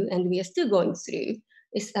through and we are still going through.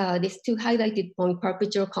 Is this two highlighted point,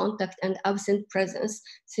 perpetual contact and absent presence,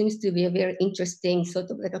 seems to be a very interesting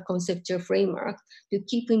sort of like a conceptual framework to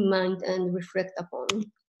keep in mind and reflect upon.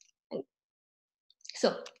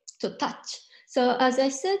 So touch. So as I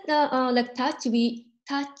said, like touch, we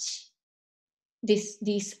touch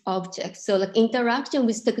these objects. So like interaction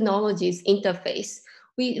with technologies interface,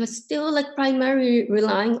 we are still like primarily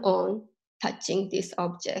relying on touching this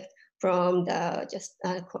object from the just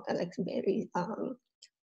like very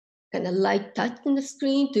kind of light touch on the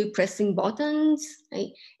screen to pressing buttons, right?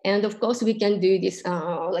 And of course we can do this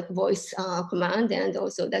like voice command, and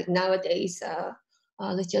also like nowadays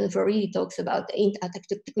Luciano Floridi talks about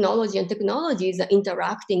the technology, and technologies are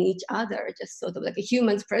interacting each other, just sort of like a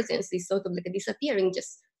human's presence is sort of like a disappearing,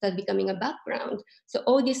 just start becoming a background. So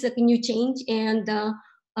all this like new change and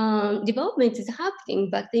development is happening,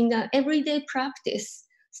 but in the everyday practice,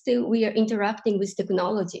 still we are interacting with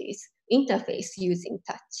technologies, interface using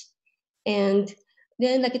touch. And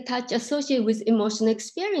then like a touch associated with emotional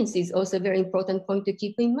experience is also a very important point to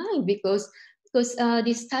keep in mind, because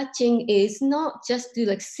this touching is not just to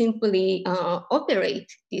like simply operate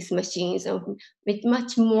these machines, with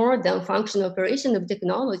much more than functional operation of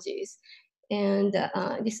technologies. And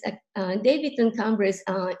this David and Cambridge's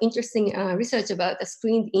interesting research about the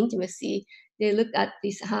screened intimacy, they look at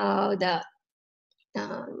this how the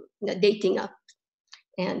dating app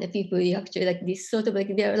and the people actually like this sort of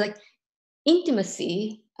like they're like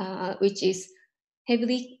intimacy, which is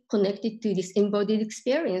heavily connected to these embodied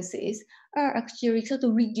experiences, are actually sort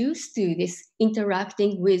of reduced to this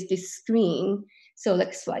interacting with this screen. So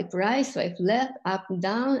like swipe right, swipe left, up,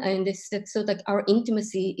 down, and this so that our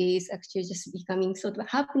intimacy is actually just becoming sort of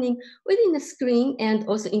happening within the screen, and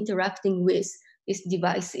also interacting with these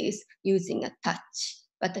devices using a touch,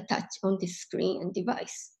 but a touch on the screen and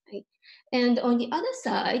device, right? And on the other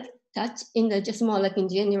side, touch in the just more like in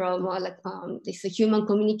general, more like this human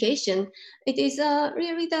communication. It is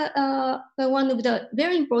really the one of the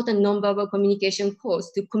very important nonverbal communication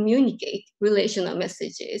codes to communicate relational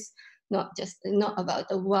messages, not about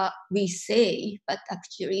what we say, but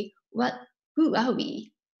actually who are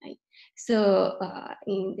we, right? So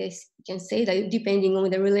in this, you can say that depending on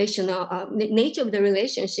the relational nature of the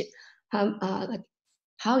relationship, like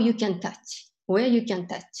how you can touch, where you can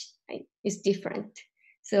touch, right, is different.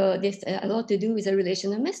 So there's a lot to do with the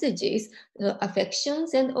relational messages, the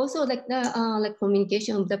affections, and also like the like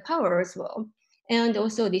communication of the power as well. And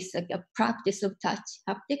also this like a practice of touch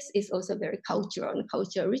haptics is also very cultural and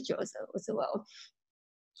cultural rituals as well.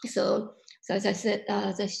 So as I said,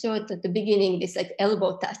 as I showed at the beginning, this like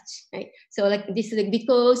elbow touch, right? So like this, like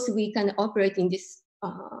because we can operate in this,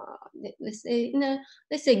 let's say in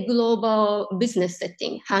a global business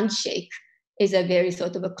setting, handshake is a very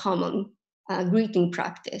sort of a common greeting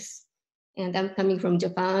practice. And I'm coming from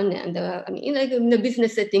Japan, and I mean, like in the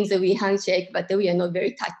business settings, we handshake, but we are not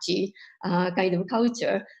very touchy kind of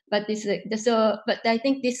culture. But but I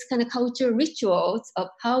think this kind of cultural rituals of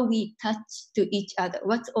how we touch to each other,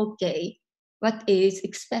 what's okay, what is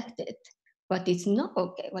expected, what is not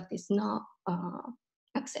okay, what is not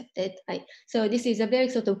accepted. Right? So this is a very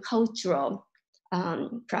sort of cultural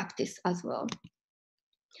practice as well.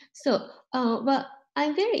 So, but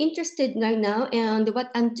I'm very interested right now, and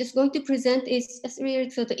what I'm just going to present is a really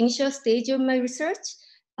sort of initial stage of my research,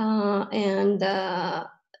 and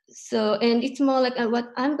it's more like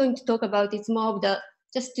what I'm going to talk about. It's more of the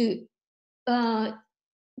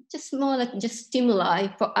just more like just stimuli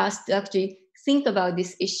for us to actually think about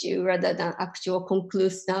this issue rather than actual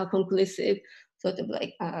conclusive sort of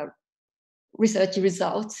like research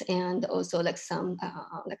results, and also like some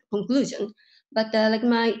like conclusion. But like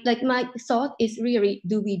my thought is really,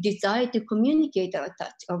 do we desire to communicate our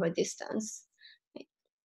touch over distance?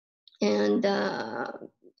 And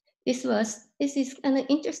this is kind of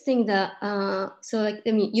interesting that so like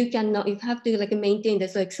I mean you have to like maintain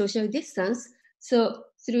this like social distance. So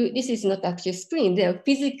through, this is not actually screen, they're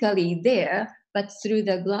physically there, but through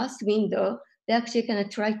the glass window, they actually kind of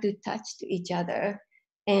try to touch to each other.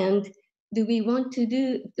 And do we want to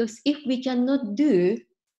do, because if we cannot do,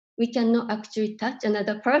 we cannot actually touch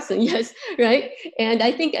another person, yes, right? And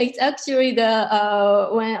I think it's actually the,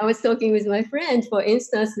 when I was talking with my friend, for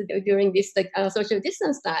instance, during this like social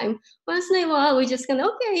distance time, once in a while, we just kind of,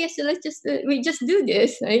 okay, yes, so let's just, we just do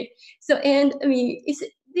this, right? So, and I mean,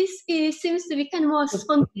 seems to be kind of more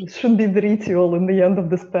spontaneous. It should be the ritual in the end of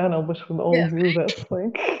this panel. We should all do this.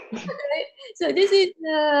 Like. So this is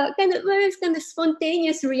kind of various kind of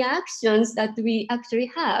spontaneous reactions that we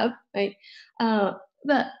actually have, right?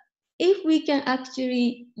 But if we can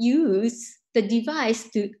actually use the device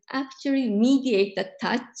to actually mediate the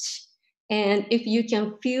touch, and if you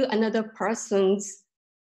can feel another person's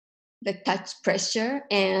the touch pressure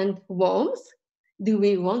and warmth, do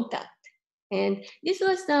we want that? And this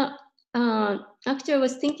was the, actually I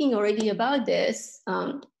was thinking already about this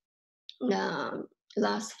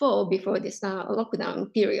last fall before this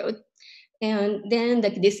lockdown period. And then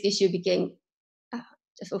like this issue became,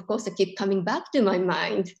 just of course, I keep coming back to my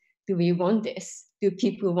mind. Do we want this? Do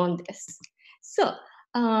people want this? So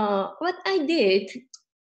what I did,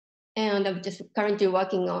 and I'm just currently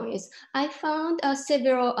working on, is I found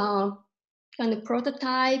several kind of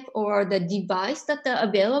prototype or the device that are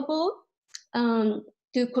available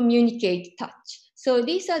to communicate touch. So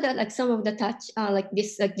these are the, like some of the touch, like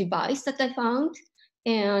this device that I found.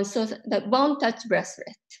 And so the one touch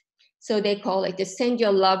bracelet. So they call it, just send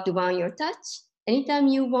your loved one your touch anytime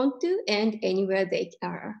you want to and anywhere they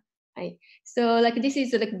are, right? So like this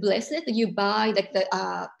is like bracelet, you buy like the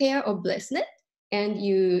pair of bracelet, and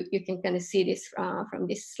you can kind of see this from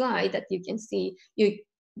this slide that you can see, you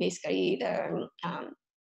basically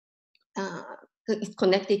it's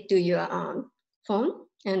connected to your phone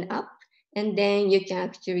and app, and then you can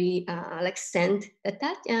actually like send the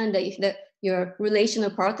touch, and if your relational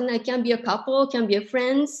partner, can be a couple, can be a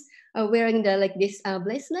friends, wearing the like this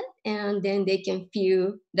bracelet, and then they can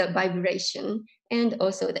feel the vibration, and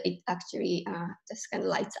also that it actually just kind of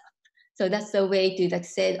lights up. So that's the way to like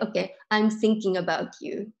say, okay, I'm thinking about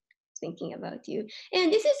you, thinking about you.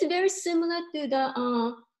 And this is very similar to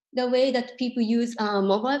the way that people use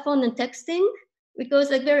mobile phone and texting, because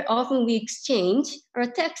like very often we exchange or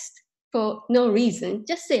text for no reason,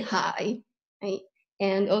 just say hi, right?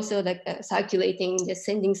 And also like circulating, just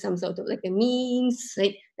sending some sort of like a memes,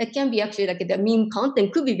 right? That can be actually like the meme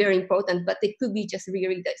content could be very important, but it could be just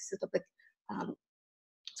really the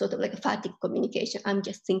sort of like a fatigue communication. I'm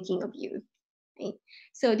just thinking of you, right?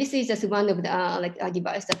 So this is just one of the like a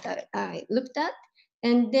device that I looked at.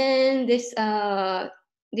 And then this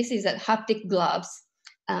is a haptic gloves.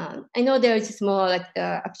 I know there is more like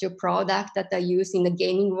actual product that are used in the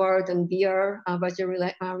gaming world and VR, virtual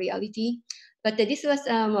reality. But this was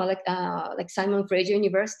more like Simon Fraser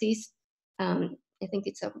University's, I think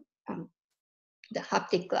it's the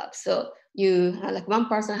haptic glove. So you like one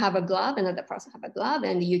person have a glove, another person have a glove,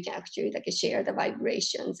 and you can actually like share the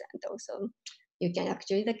vibrations, and also you can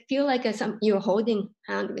actually like feel like you're holding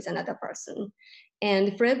hand with another person.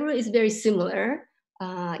 And flavor is very similar.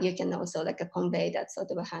 You can also like convey that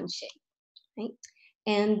sort of a handshake, right?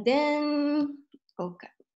 And then, okay,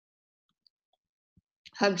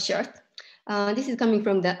 hug shirt. This is coming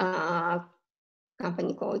from the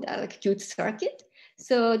company called like Cute Circuit.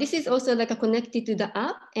 So this is also like connected to the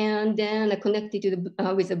app, and then connected to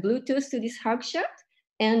the with a Bluetooth to this hug shirt,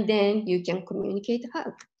 and then you can communicate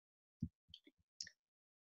hug.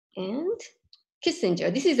 And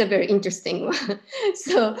Kissinger, this is a very interesting one.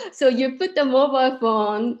 So you put the mobile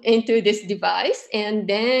phone into this device, and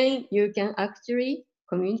then you can actually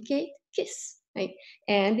communicate kiss, right?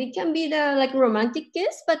 And it can be the like romantic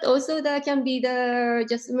kiss, but also that can be the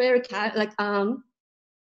just very like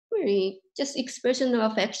really just expression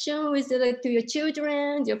of affection with like to your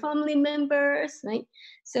children, your family members, right?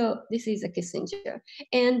 So this is a Kissinger.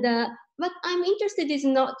 And what I'm interested is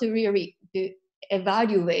not to really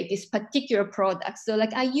evaluate this particular product. So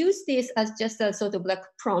like I use this as just a sort of like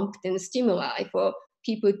prompt and stimuli for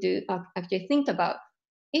people to actually think about,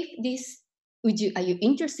 if this, are you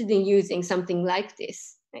interested in using something like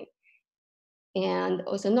this, right? And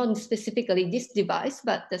also not specifically this device,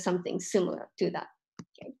 but something similar to that.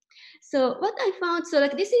 Okay. So what I found, so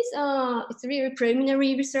like this is, it's really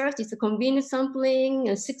preliminary research. It's a convenient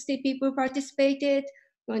sampling, 60 people participated,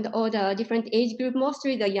 and all the different age group,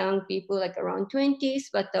 mostly the young people, like around 20s,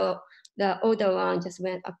 but the older one just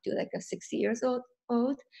went up to like 60 years old.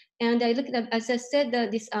 And I looked at, as I said,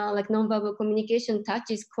 that this like nonverbal communication touch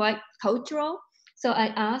is quite cultural. So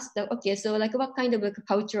I asked, okay, so like what kind of like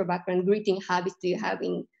cultural background, greeting habits do you have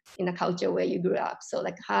in a culture where you grew up? So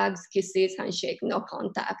like hugs, kisses, handshake, no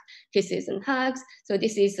contact, kisses and hugs. So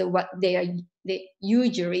this is what they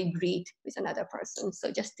usually greet with another person.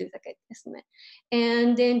 So just do like an estimate.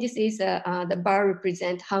 And then this is the bar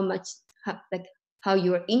represent how much, how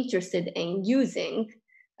you're interested in using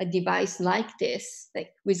a device like this,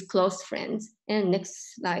 like with close friends. And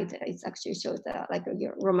next slide, it actually shows like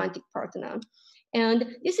your romantic partner.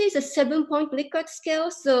 And this is a 7-point Likert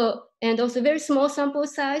scale. So, and also very small sample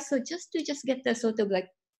size. So just to get the sort of like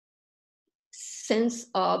sense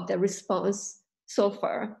of the response so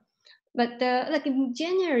far. But like in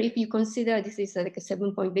general, if you consider this is like a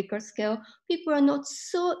 7-point Likert scale, people are not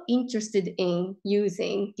so interested in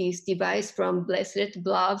using these devices from bracelet,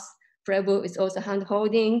 gloves. Preble is also hand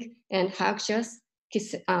holding, and Harksha's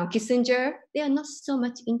Kissinger. They are not so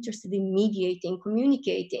much interested in mediating,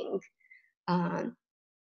 communicating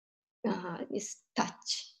this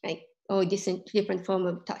touch, right? Or this different form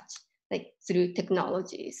of touch, like through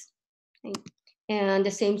technologies. Right? And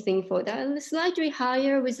the same thing for the slightly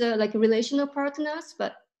higher with like relational partners,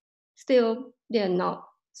 but still they're not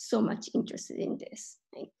so much interested in this.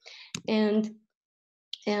 Right?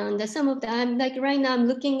 And some of them, like right now, I'm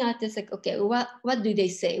looking at this, like, okay, what do they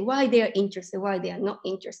say? Why they are interested? Why they are not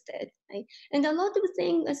interested? Right? And a lot of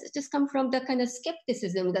things just come from the kind of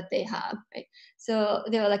skepticism that they have. Right? So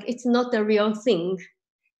they're like, it's not a real thing.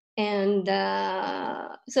 And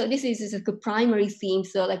so this is like a primary theme.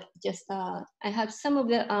 So like just I have some of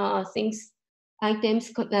the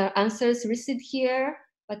items, answers listed here,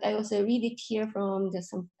 but I also read it here from the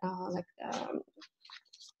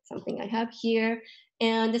something I have here.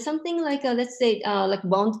 And something like, let's say, like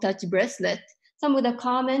bond touch bracelet. Some of the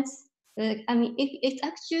comments, I mean, if it's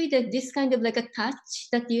actually this kind of like a touch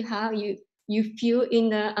that you have, you feel in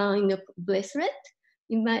the bracelet,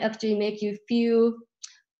 it might actually make you feel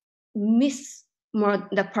miss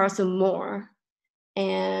the person more.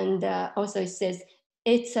 And also it says,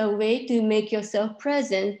 it's a way to make yourself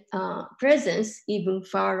presence even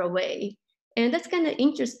far away. And that's kind of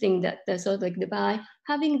interesting that sort of like by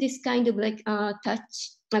having this kind of like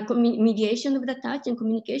touch, mediation of the touch and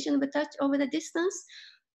communication of the touch over the distance,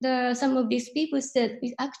 some of these people said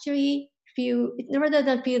it actually feel, rather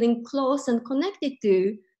than feeling close and connected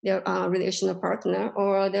to their relational partner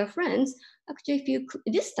or their friends, actually feel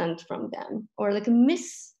distant from them or like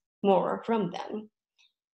miss more from them.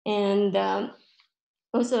 And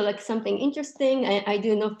also like something interesting, I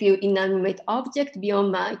do not feel inanimate object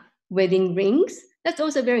beyond my wedding rings. That's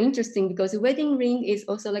also very interesting because the wedding ring is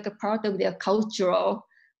also like a part of their cultural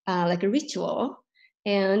like a ritual,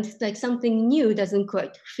 and like something new doesn't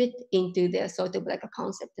quite fit into their sort of like a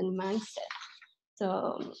concept and mindset.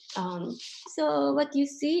 So so what you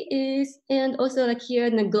see is, and also like here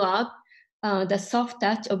in the glove, the soft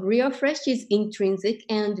touch of real fresh is intrinsic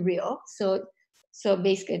and real. So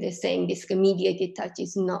basically they're saying this mediated touch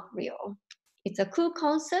is not real. It's a cool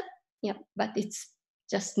concept, yeah, but it's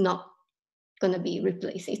just not gonna be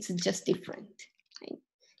replaced. It's just different. Right?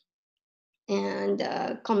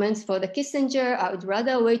 And comments for the Kissinger, I would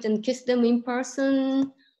rather wait and kiss them in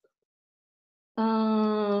person.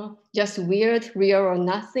 Just weird, real or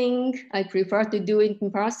nothing. I prefer to do it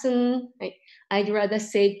in person. I'd rather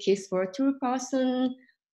say kiss for a true person,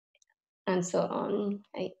 and so on.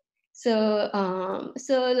 Right? So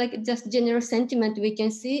like just general sentiment we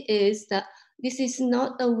can see is that this is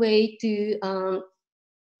not a way to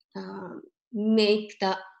make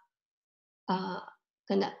the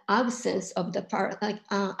kind of absence of the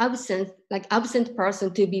absent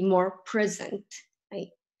person to be more present, right?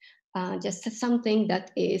 Just something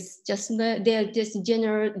that is just they're just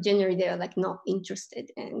generally they're like not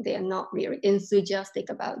interested and they are not really enthusiastic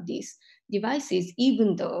about these devices,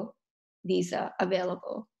 even though these are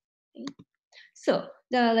available. Okay? So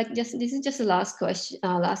this is just the last question,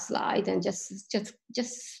 last slide, and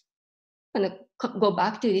just kind of go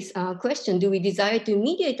back to this question: do we desire to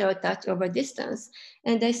mediate our touch over distance?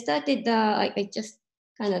 And I started. I just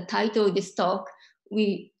kind of titled this talk.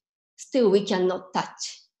 We cannot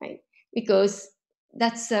touch, right? Because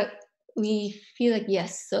that's we feel like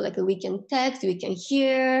yes, so like we can text, we can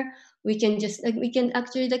hear, we can just like we can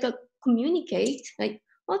actually like communicate like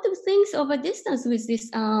a lot of things over distance with this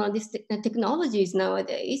technologies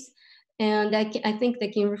nowadays. And I think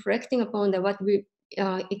like in reflecting upon what we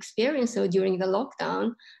experienced during the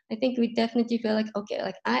lockdown, I think we definitely feel like okay,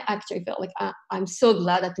 like I actually felt like I'm so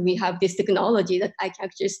glad that we have this technology that I can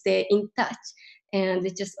actually stay in touch. And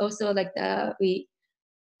it's just also like we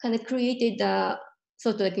kind of created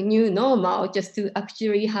sort of like a new normal just to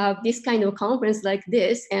actually have this kind of conference like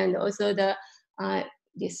this, and also the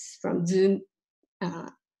this from Zoom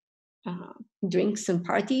drinks and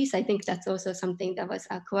parties. I think that's also something that was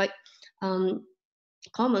quite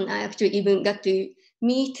common. I actually even got to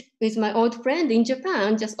meet with my old friend in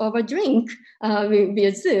Japan just over drink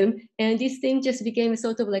via Zoom. And this thing just became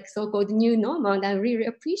sort of like so-called new normal. And I really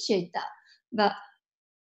appreciate that. But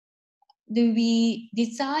do we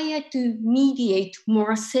desire to mediate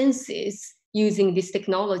more senses using this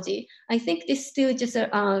technology? I think this still just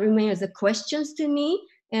remains as a questions to me.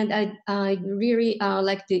 And I really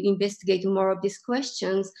like to investigate more of these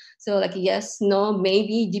questions. So like, yes, no,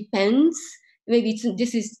 maybe, depends. Maybe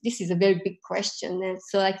this is a very big question. And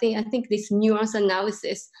so I think this nuance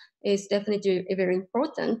analysis is definitely very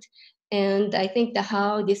important. And I think that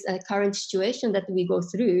how this current situation that we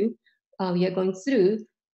are going through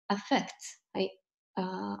affects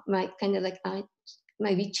my kind of like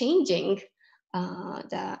might be changing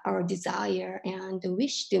our desire and the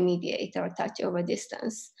wish to mediate or touch over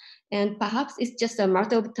distance. And perhaps it's just a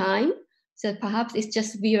matter of time. So perhaps it's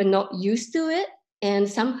just we are not used to it. And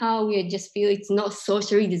somehow we just feel it's not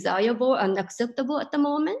socially desirable and acceptable at the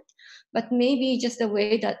moment. But maybe just the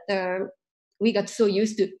way that we got so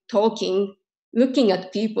used to talking, looking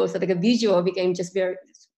at people, so like a visual became just very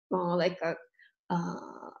like a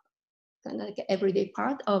kind of like an everyday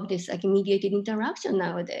part of this like mediated interaction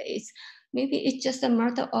nowadays. Maybe it's just a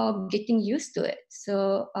matter of getting used to it.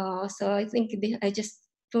 So I think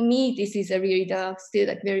for me, this is a really still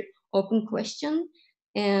like very open question.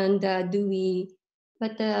 And do we?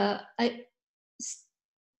 But I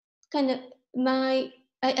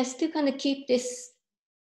still kind of keep this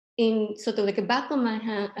in sort of like a back of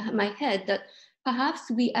my head that perhaps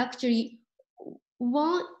we actually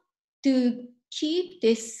want to keep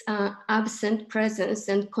this absent presence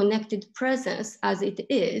and connected presence as it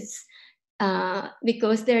is,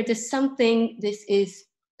 because there's just something this is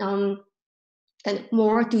kind of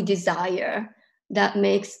more to desire that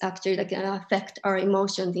makes actually like affect our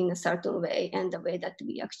emotions in a certain way and the way that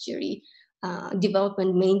we actually develop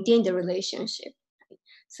and maintain the relationship.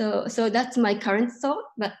 So that's my current thought.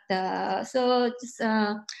 But so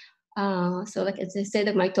like as I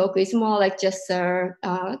said, my talk is more like just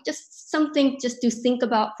something just to think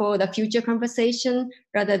about for the future conversation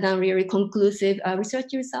rather than really conclusive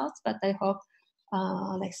research results. But I hope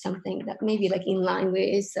like something that maybe like in line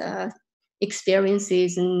with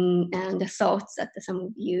experiences and the thoughts that some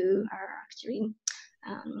of you are actually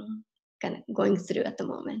kind of going through at the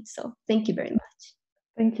moment. So thank you very much.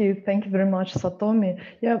 Thank you very much, Satomi.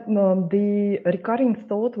 Yeah, the recurring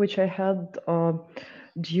thought which I had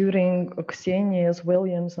during Ksenia's,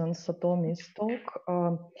 Williams, and Satomi's talk.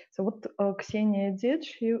 So what Ksenia did,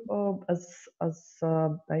 she, as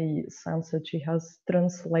I sense that she has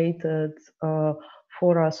translated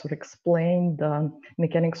for us or explained the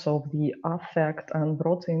mechanics of the affect and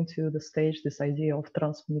brought into the stage this idea of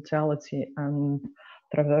transmutality and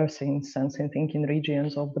traversing sense and thinking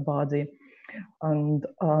regions of the body, and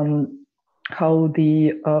how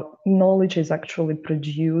the knowledge is actually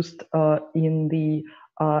produced in the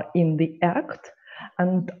act.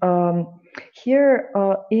 And here,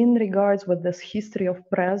 in regards with this history of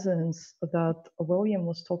presence that William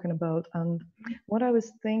was talking about, and what I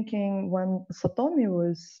was thinking when Satomi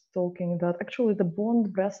was talking, that actually the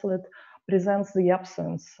bond bracelet presents the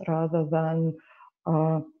absence rather than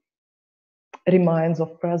reminds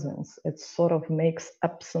of presence. It sort of makes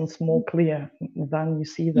absence more clear. Then you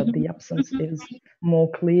see that the absence is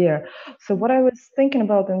more clear. So what I was thinking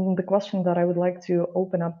about, and the question that I would like to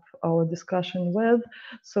open up our discussion with,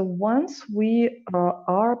 so once we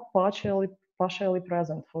are partially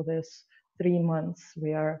present for this 3 months,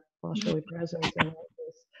 we are partially present in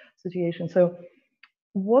this situation. So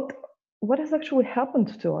what has actually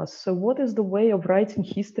happened to us? So what is the way of writing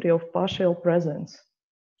history of partial presence?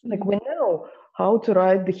 Like we know how to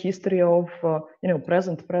write the history of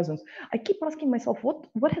present presence. I keep asking myself,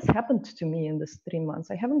 what has happened to me in this 3 months?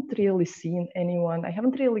 I haven't really seen anyone. I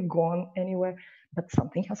haven't really gone anywhere, but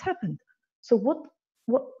something has happened. So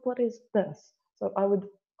what is this? So I would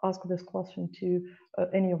ask this question to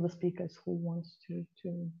any of the speakers who wants to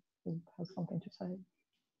who has something to say.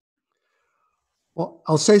 Well,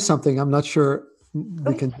 I'll say something. I'm not sure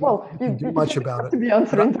we can do much about it. To be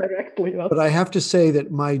answering directly. But I have to say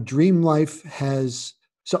that my dream life has,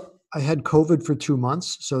 so I had COVID for 2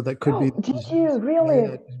 months, so that could be. Did you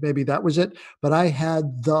really? Maybe that was it. But I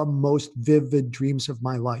had the most vivid dreams of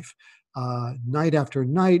my life, night after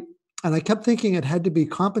night. And I kept thinking it had to be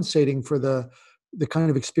compensating for the kind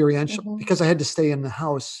of experiential, because I had to stay in the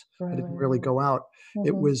house. I didn't really go out.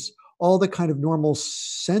 It was all the kind of normal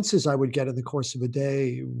senses I would get in the course of a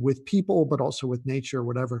day with people, but also with nature,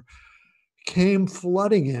 whatever, came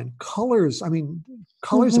flooding in. Colors, I mean,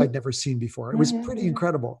 colors I'd never seen before. It was pretty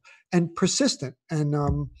incredible and persistent.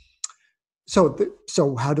 And so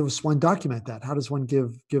how does one document that? How does one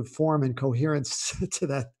give form and coherence to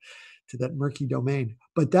that murky domain?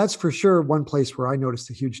 But that's for sure one place where I noticed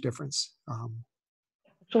a huge difference.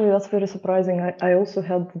 Actually, that's very surprising. I also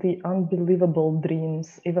had the unbelievable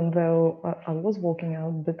dreams, even though I was walking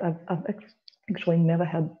out, but I've actually never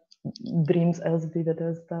had dreams as vivid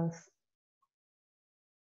as this.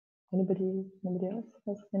 Nobody else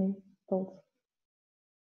has any thoughts?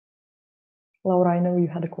 Laura, I know you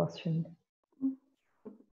had a question.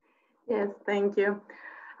 Yes, thank you.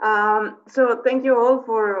 So thank you all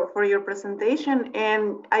for your presentation.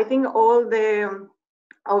 And I think all the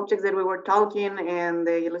objects that we were talking and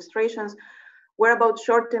the illustrations were about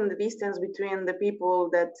shortening the distance between the people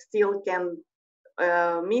that still can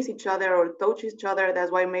miss each other or touch each other.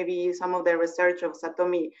 That's why maybe some of the research of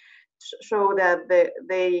Satomi show that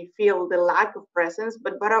they feel the lack of presence.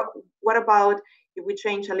 But what about if we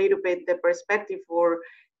change a little bit the perspective for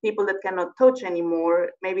people that cannot touch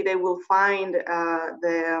anymore? Maybe they will find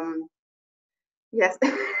yes,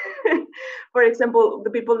 for example, the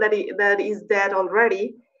people that is dead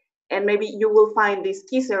already, and maybe you will find this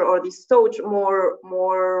kisser or this touch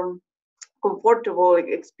more comfortable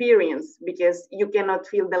experience because you cannot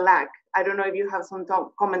feel the lack. I don't know if you have some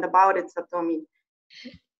comment about it, Satomi.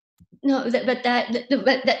 No, but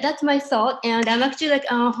that's my thought, and I'm actually like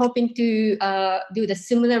hoping to do the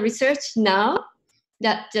similar research now.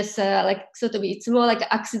 That just like sort of it's more like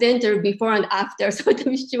accidental before and after sort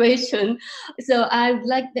of situation. So I'd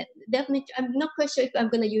like definitely. I'm not quite sure if I'm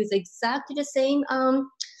going to use exactly the same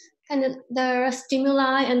kind of the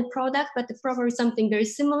stimuli and product, but probably something very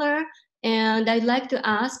similar. And I'd like to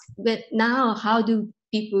ask, but now how do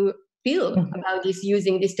people feel about this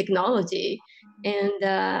using this technology? And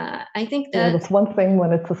I think that that's one thing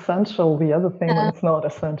when it's essential, the other thing when it's not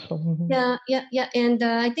essential. Yeah. And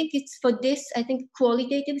I think it's for this, I think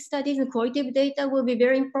qualitative studies and qualitative data will be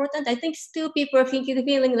very important. I think still people are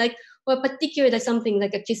feeling like, well, particularly something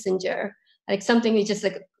like a Kissinger, like something is just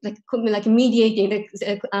like mediating,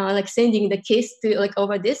 like sending the kiss to like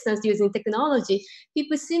over distance using technology.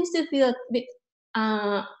 People seems to feel a bit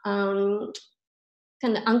kind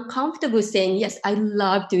of uncomfortable saying, yes, I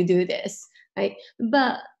love to do this, right?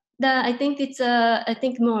 But I think it's I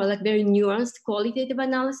think more like very nuanced qualitative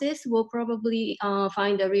analysis will probably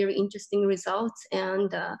find a really interesting results,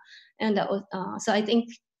 and so I think,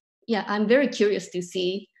 yeah, I'm very curious to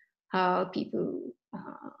see how people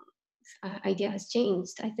idea has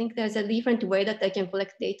changed. I think there's a different way that I can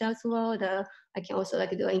collect data as well. I can also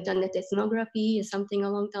like do internet ethnography or something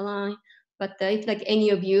along the line. But if like any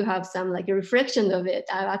of you have some like a reflection of it,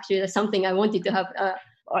 actually that's something I wanted to have.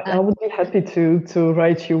 I would be happy to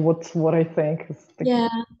write you what I think. Yeah.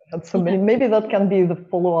 So many. Maybe that can be the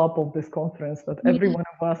follow-up of this conference, that every one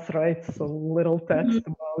of us writes a little text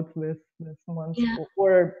about this month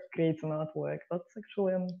or creates an artwork. That's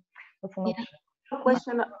actually that's an option. A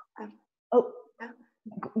question.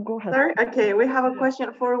 Go ahead. Sorry. Okay, we have a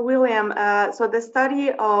question for William. So the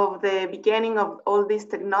study of the beginning of all these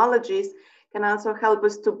technologies can also help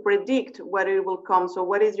us to predict what it will come. So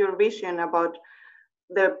what is your vision about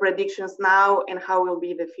the predictions now and how will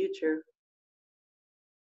be the future?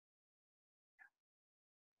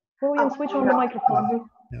 William, switch on the microphone.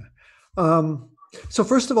 So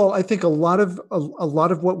first of all, I think a lot of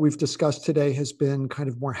what we've discussed today has been kind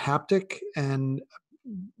of more haptic and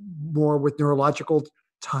more with neurological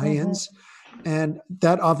tie-ins, and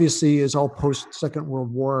that obviously is all post Second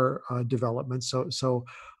World War development. So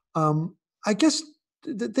I guess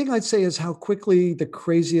the thing I'd say is how quickly the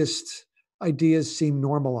craziest ideas seem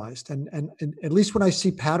normalized, and at least when I see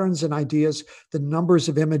patterns and ideas, the numbers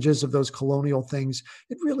of images of those colonial things,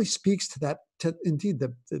 it really speaks to that, to indeed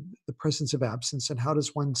the presence of absence, and how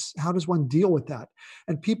does one deal with that?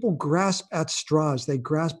 And people grasp at straws. They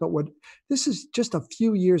grasp at what, this is just a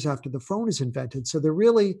few years after the phone is invented, so they're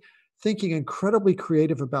really thinking incredibly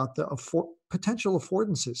creative about the potential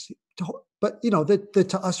affordances, but that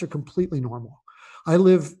to us are completely normal. I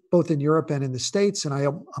live both in Europe and in the States, and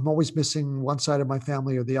I'm always missing one side of my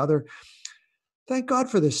family or the other. Thank God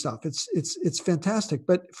for this stuff. It's fantastic.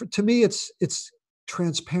 But to me, it's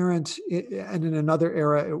transparent. And in another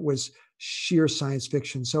era, it was sheer science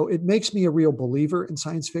fiction. So it makes me a real believer in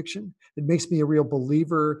science fiction. It makes me a real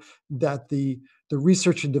believer that the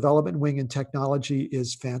research and development wing in technology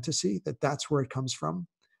is fantasy. That's where it comes from,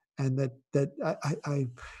 and that I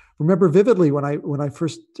remember vividly when I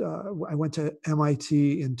first I went to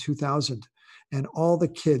MIT in 2000, and all the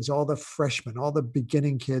kids, all the freshmen, all the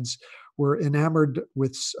beginning kids were enamored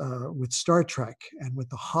with Star Trek and with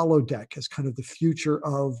the holodeck as kind of the future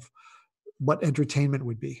of what entertainment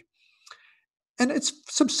would be. And it's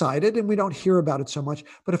subsided and we don't hear about it so much.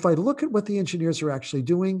 But if I look at what the engineers are actually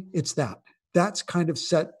doing, it's that's kind of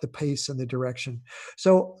set the pace and the direction.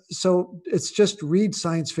 So it's just read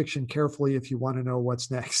science fiction carefully if you want to know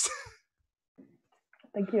what's next.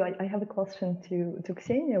 Thank you. I have a question to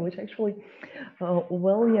Ksenia, which actually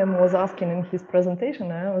William was asking in his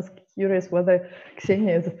presentation. I was curious whether Ksenia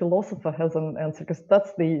as a philosopher has an answer, because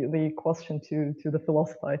that's the question to the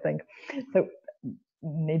philosopher, I think. So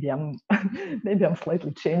maybe I'm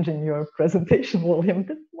slightly changing your presentation, William.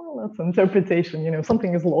 But, well, that's interpretation. You know,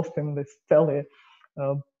 something is lost in this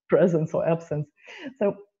presence or absence.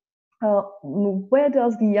 So where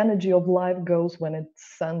does the energy of life goes when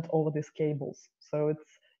it's sent over these cables? So it's.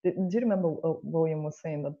 Do you remember William was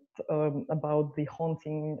saying that about the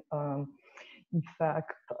haunting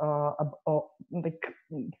effect, like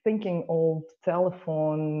thinking of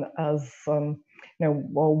telephone as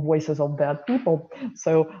voices of dead people.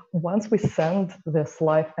 So once we send this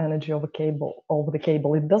life energy over the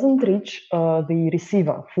cable, it doesn't reach the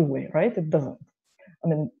receiver fully, right? It doesn't. I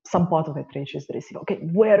mean, some part of it reaches the receiver. Okay,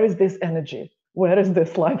 where is this energy? Where is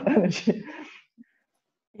this life energy?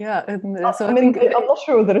 Yeah, so I mean, I'm not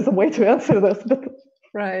sure there is a way to answer this, but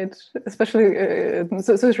right, especially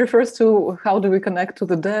so it refers to how do we connect to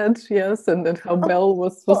the dead, yes, and how Bell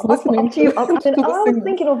was listening up to you. I was signals.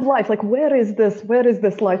 thinking of life, like where is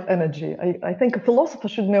this life energy? I think a philosopher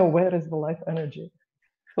should know where is the life energy.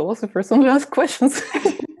 Philosophers only ask questions.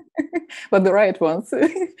 But the right ones.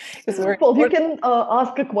 Well, you can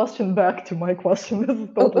ask a question back to my question. This is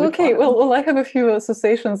totally okay, fine. well, I have a few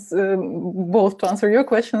associations, both to answer your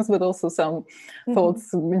questions, but also some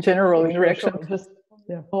thoughts in general in reaction to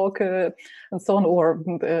talk and so on, or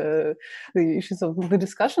the issues of the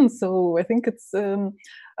discussion. So I think it's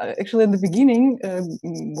actually at the beginning,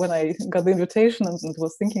 when I got the invitation and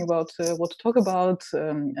was thinking about what to talk about,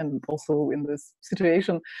 and also in this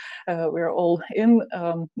situation we're all in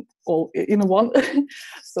one.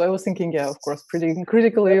 So I was thinking, yeah, of course, pretty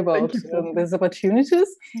critically about these opportunities,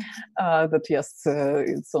 that yes,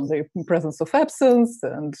 it's only presence of absence,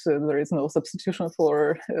 and there is no substitution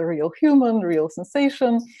for a real human, real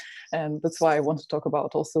sensation. And that's why I want to talk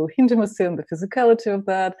about also intimacy and the physicality of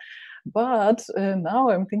that. But now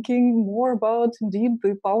I'm thinking more about, indeed,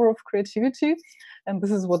 the power of creativity. And this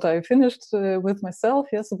is what I finished with myself,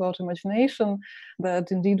 yes, about imagination,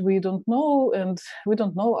 that indeed we don't know, and we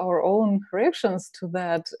don't know our own reactions to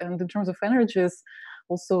that. And in terms of energies,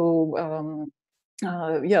 also,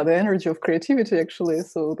 the energy of creativity, actually,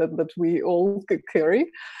 so that we all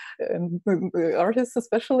carry, and the artists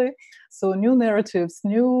especially. So new narratives,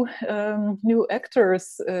 new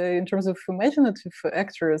actors in terms of imaginative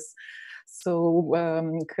actors. So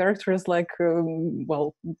characters like,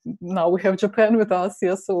 well, now we have Japan with us,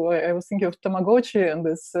 yes. So I was thinking of Tamagotchi and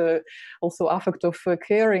this also affect of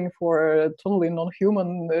caring for a totally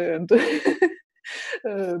non-human and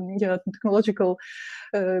technological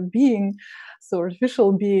being, so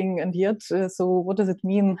artificial being. And yet, so what does it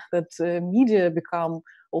mean that media become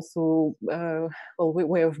also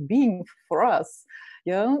way of being for us?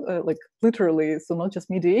 Like literally, so not just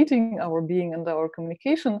mediating our being and our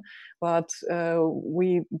communication, but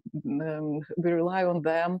we rely on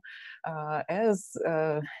them as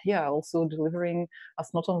also delivering us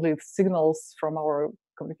not only signals from our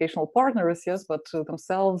communicational partners, yes, but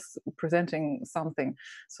themselves presenting something.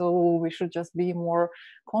 So we should just be more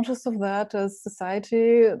conscious of that as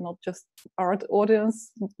society, not just our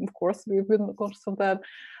audience. Of course, we've been conscious of that,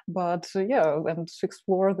 but and to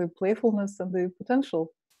explore the playfulness and the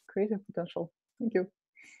potential, creative potential. Thank you.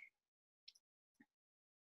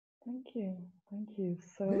 Thank you.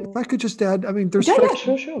 So, if I could just add, I mean, there's sure. Go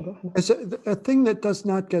ahead. As a thing that does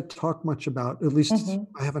not get talked much about, at least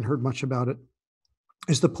I haven't heard much about it,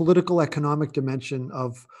 is the political economic dimension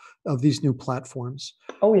of these new platforms.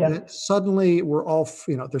 Oh yeah. That suddenly we're all,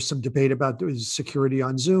 there's some debate about security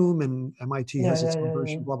on Zoom, and MIT has its own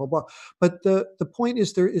version, blah, blah, blah. But the point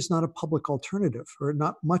is, there is not a public alternative, or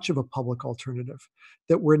not much of a public alternative,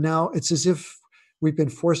 that we're now, it's as if we've been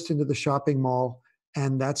forced into the shopping mall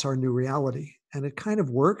and that's our new reality. And it kind of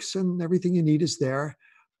works and everything you need is there.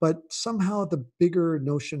 But somehow the bigger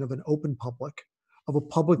notion of an open public, of a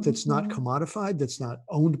public that's not commodified, that's not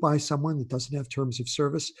owned by someone, that doesn't have terms of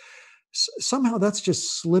service, somehow that's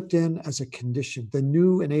just slipped in as a condition, the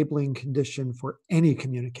new enabling condition for any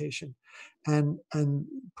communication. And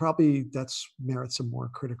probably that's merits a more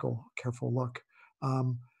critical, careful look.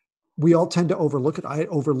 we all tend to overlook it. I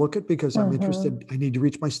overlook it because I'm interested. I need to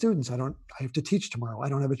reach my students. I have to teach tomorrow. I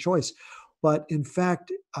don't have a choice. But in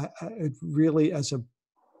fact, it really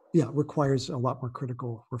requires a lot more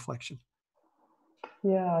critical reflection.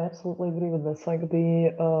 Yeah, I absolutely agree with this. Like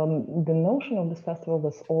the notion of this festival,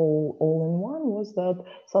 this all in one, was that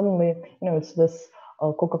suddenly, it's this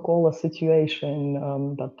Coca-Cola situation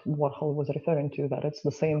that Warhol was referring to, that it's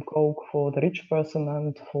the same Coke for the rich person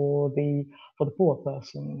and for the poor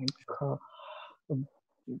person.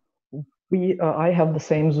 I have the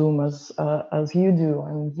same Zoom as you do,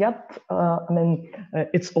 and yet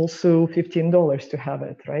it's also $15 to have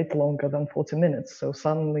it, right? Longer than 40 minutes. So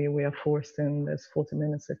suddenly we are forced in this 40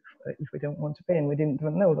 minutes if we don't want to pay, and we didn't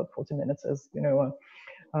even know that 40 minutes is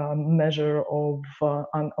a measure of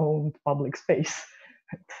unowned public space.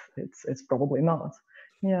 It's probably not.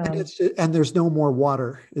 Yeah. And there's no more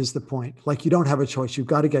water is the point. Like, you don't have a choice. You've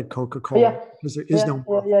got to get Coca-Cola because there is no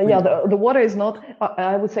more. The water is not,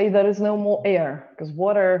 I would say there is no more air, because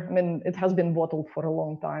water, it has been bottled for a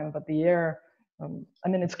long time, but the air,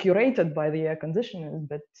 it's curated by the air conditioners,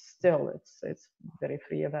 but still it's very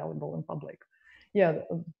free, available in public. Yeah,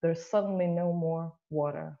 there's suddenly no more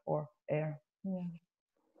water or air. Yeah.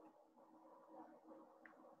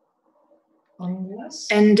 Yes.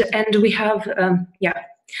 And we have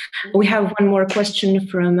we have one more question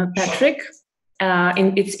from Patrick.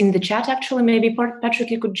 It's in the chat actually. Maybe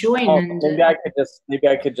Patrick, you could join. Maybe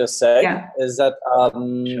I could just say is that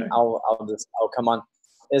Sure. I'll come on.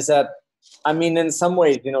 Is that in some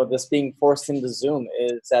ways, this being forced into Zoom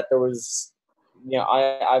is that there was,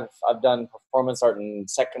 I've done performance art in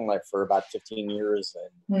Second Life for about 15 years,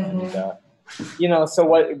 and so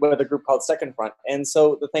with a group called Second Front. And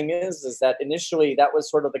so the thing is that initially that was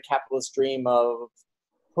sort of the capitalist dream of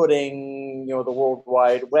putting, the World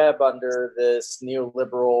Wide Web under this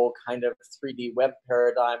neoliberal kind of 3D web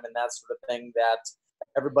paradigm and that sort of thing that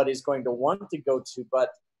everybody's going to want to go to. But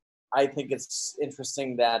I think it's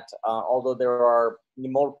interesting that although there are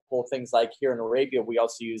multiple things, like here in Arabia, we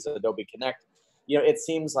also use Adobe Connect, it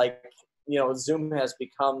seems like Zoom has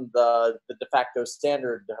become the de facto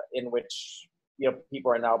standard in which,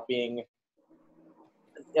 people are now being,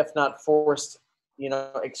 if not forced,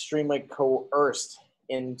 extremely coerced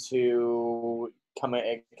into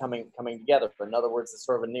coming together. In other words, it's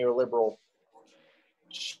sort of a neoliberal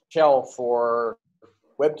shell for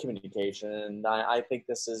web communication. And I think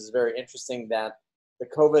this is very interesting that the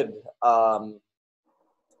COVID,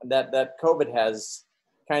 that COVID has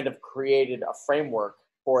kind of created a framework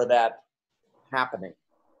for that happening.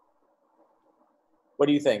 What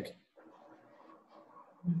do you think?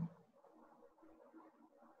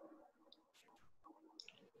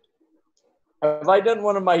 Have I done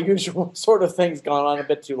one of my usual sort of things, gone on a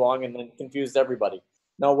bit too long and then confused everybody?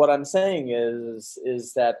 No, what I'm saying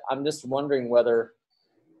is that I'm just wondering whether,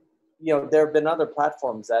 there have been other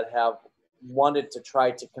platforms that have wanted to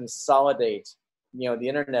try to consolidate, the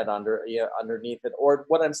internet underneath it. Or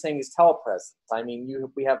what I'm saying is telepresence.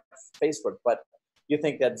 We have Facebook, but you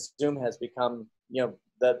think that Zoom has become,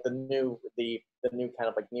 the new kind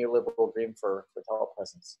of like neoliberal dream for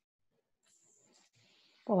telepresence?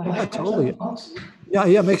 Well, yeah, totally.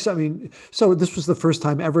 Yeah, makes. So this was the first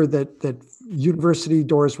time ever that university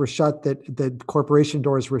doors were shut, that corporation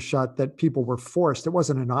doors were shut, that people were forced. It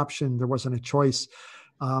wasn't an option. There wasn't a choice.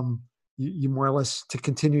 You more or less, to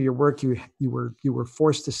continue your work, you were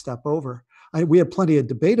forced to step over. We had plenty of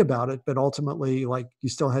debate about it, but ultimately, like, you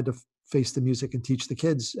still had to face the music and teach the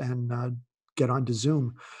kids and get onto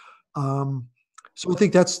Zoom. So I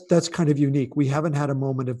think that's kind of unique. We haven't had a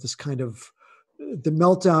moment of this kind of the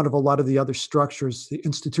meltdown of a lot of the other structures, the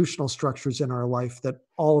institutional structures in our life, that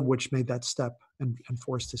all of which made that step and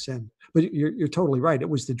forced us in. But you're totally right. It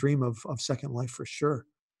was the dream of Second Life for sure.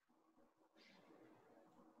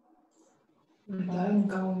 And I'm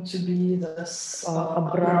going to be this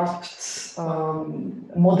abrupt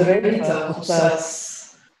moderator who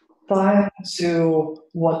says, time to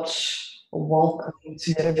watch. Welcome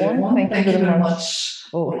to everyone. Thank you very much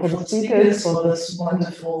for the speakers for this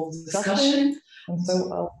wonderful discussion. And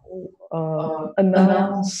so I'll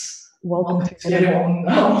announce welcome to everyone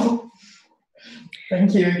now.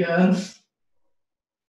 Thank you again.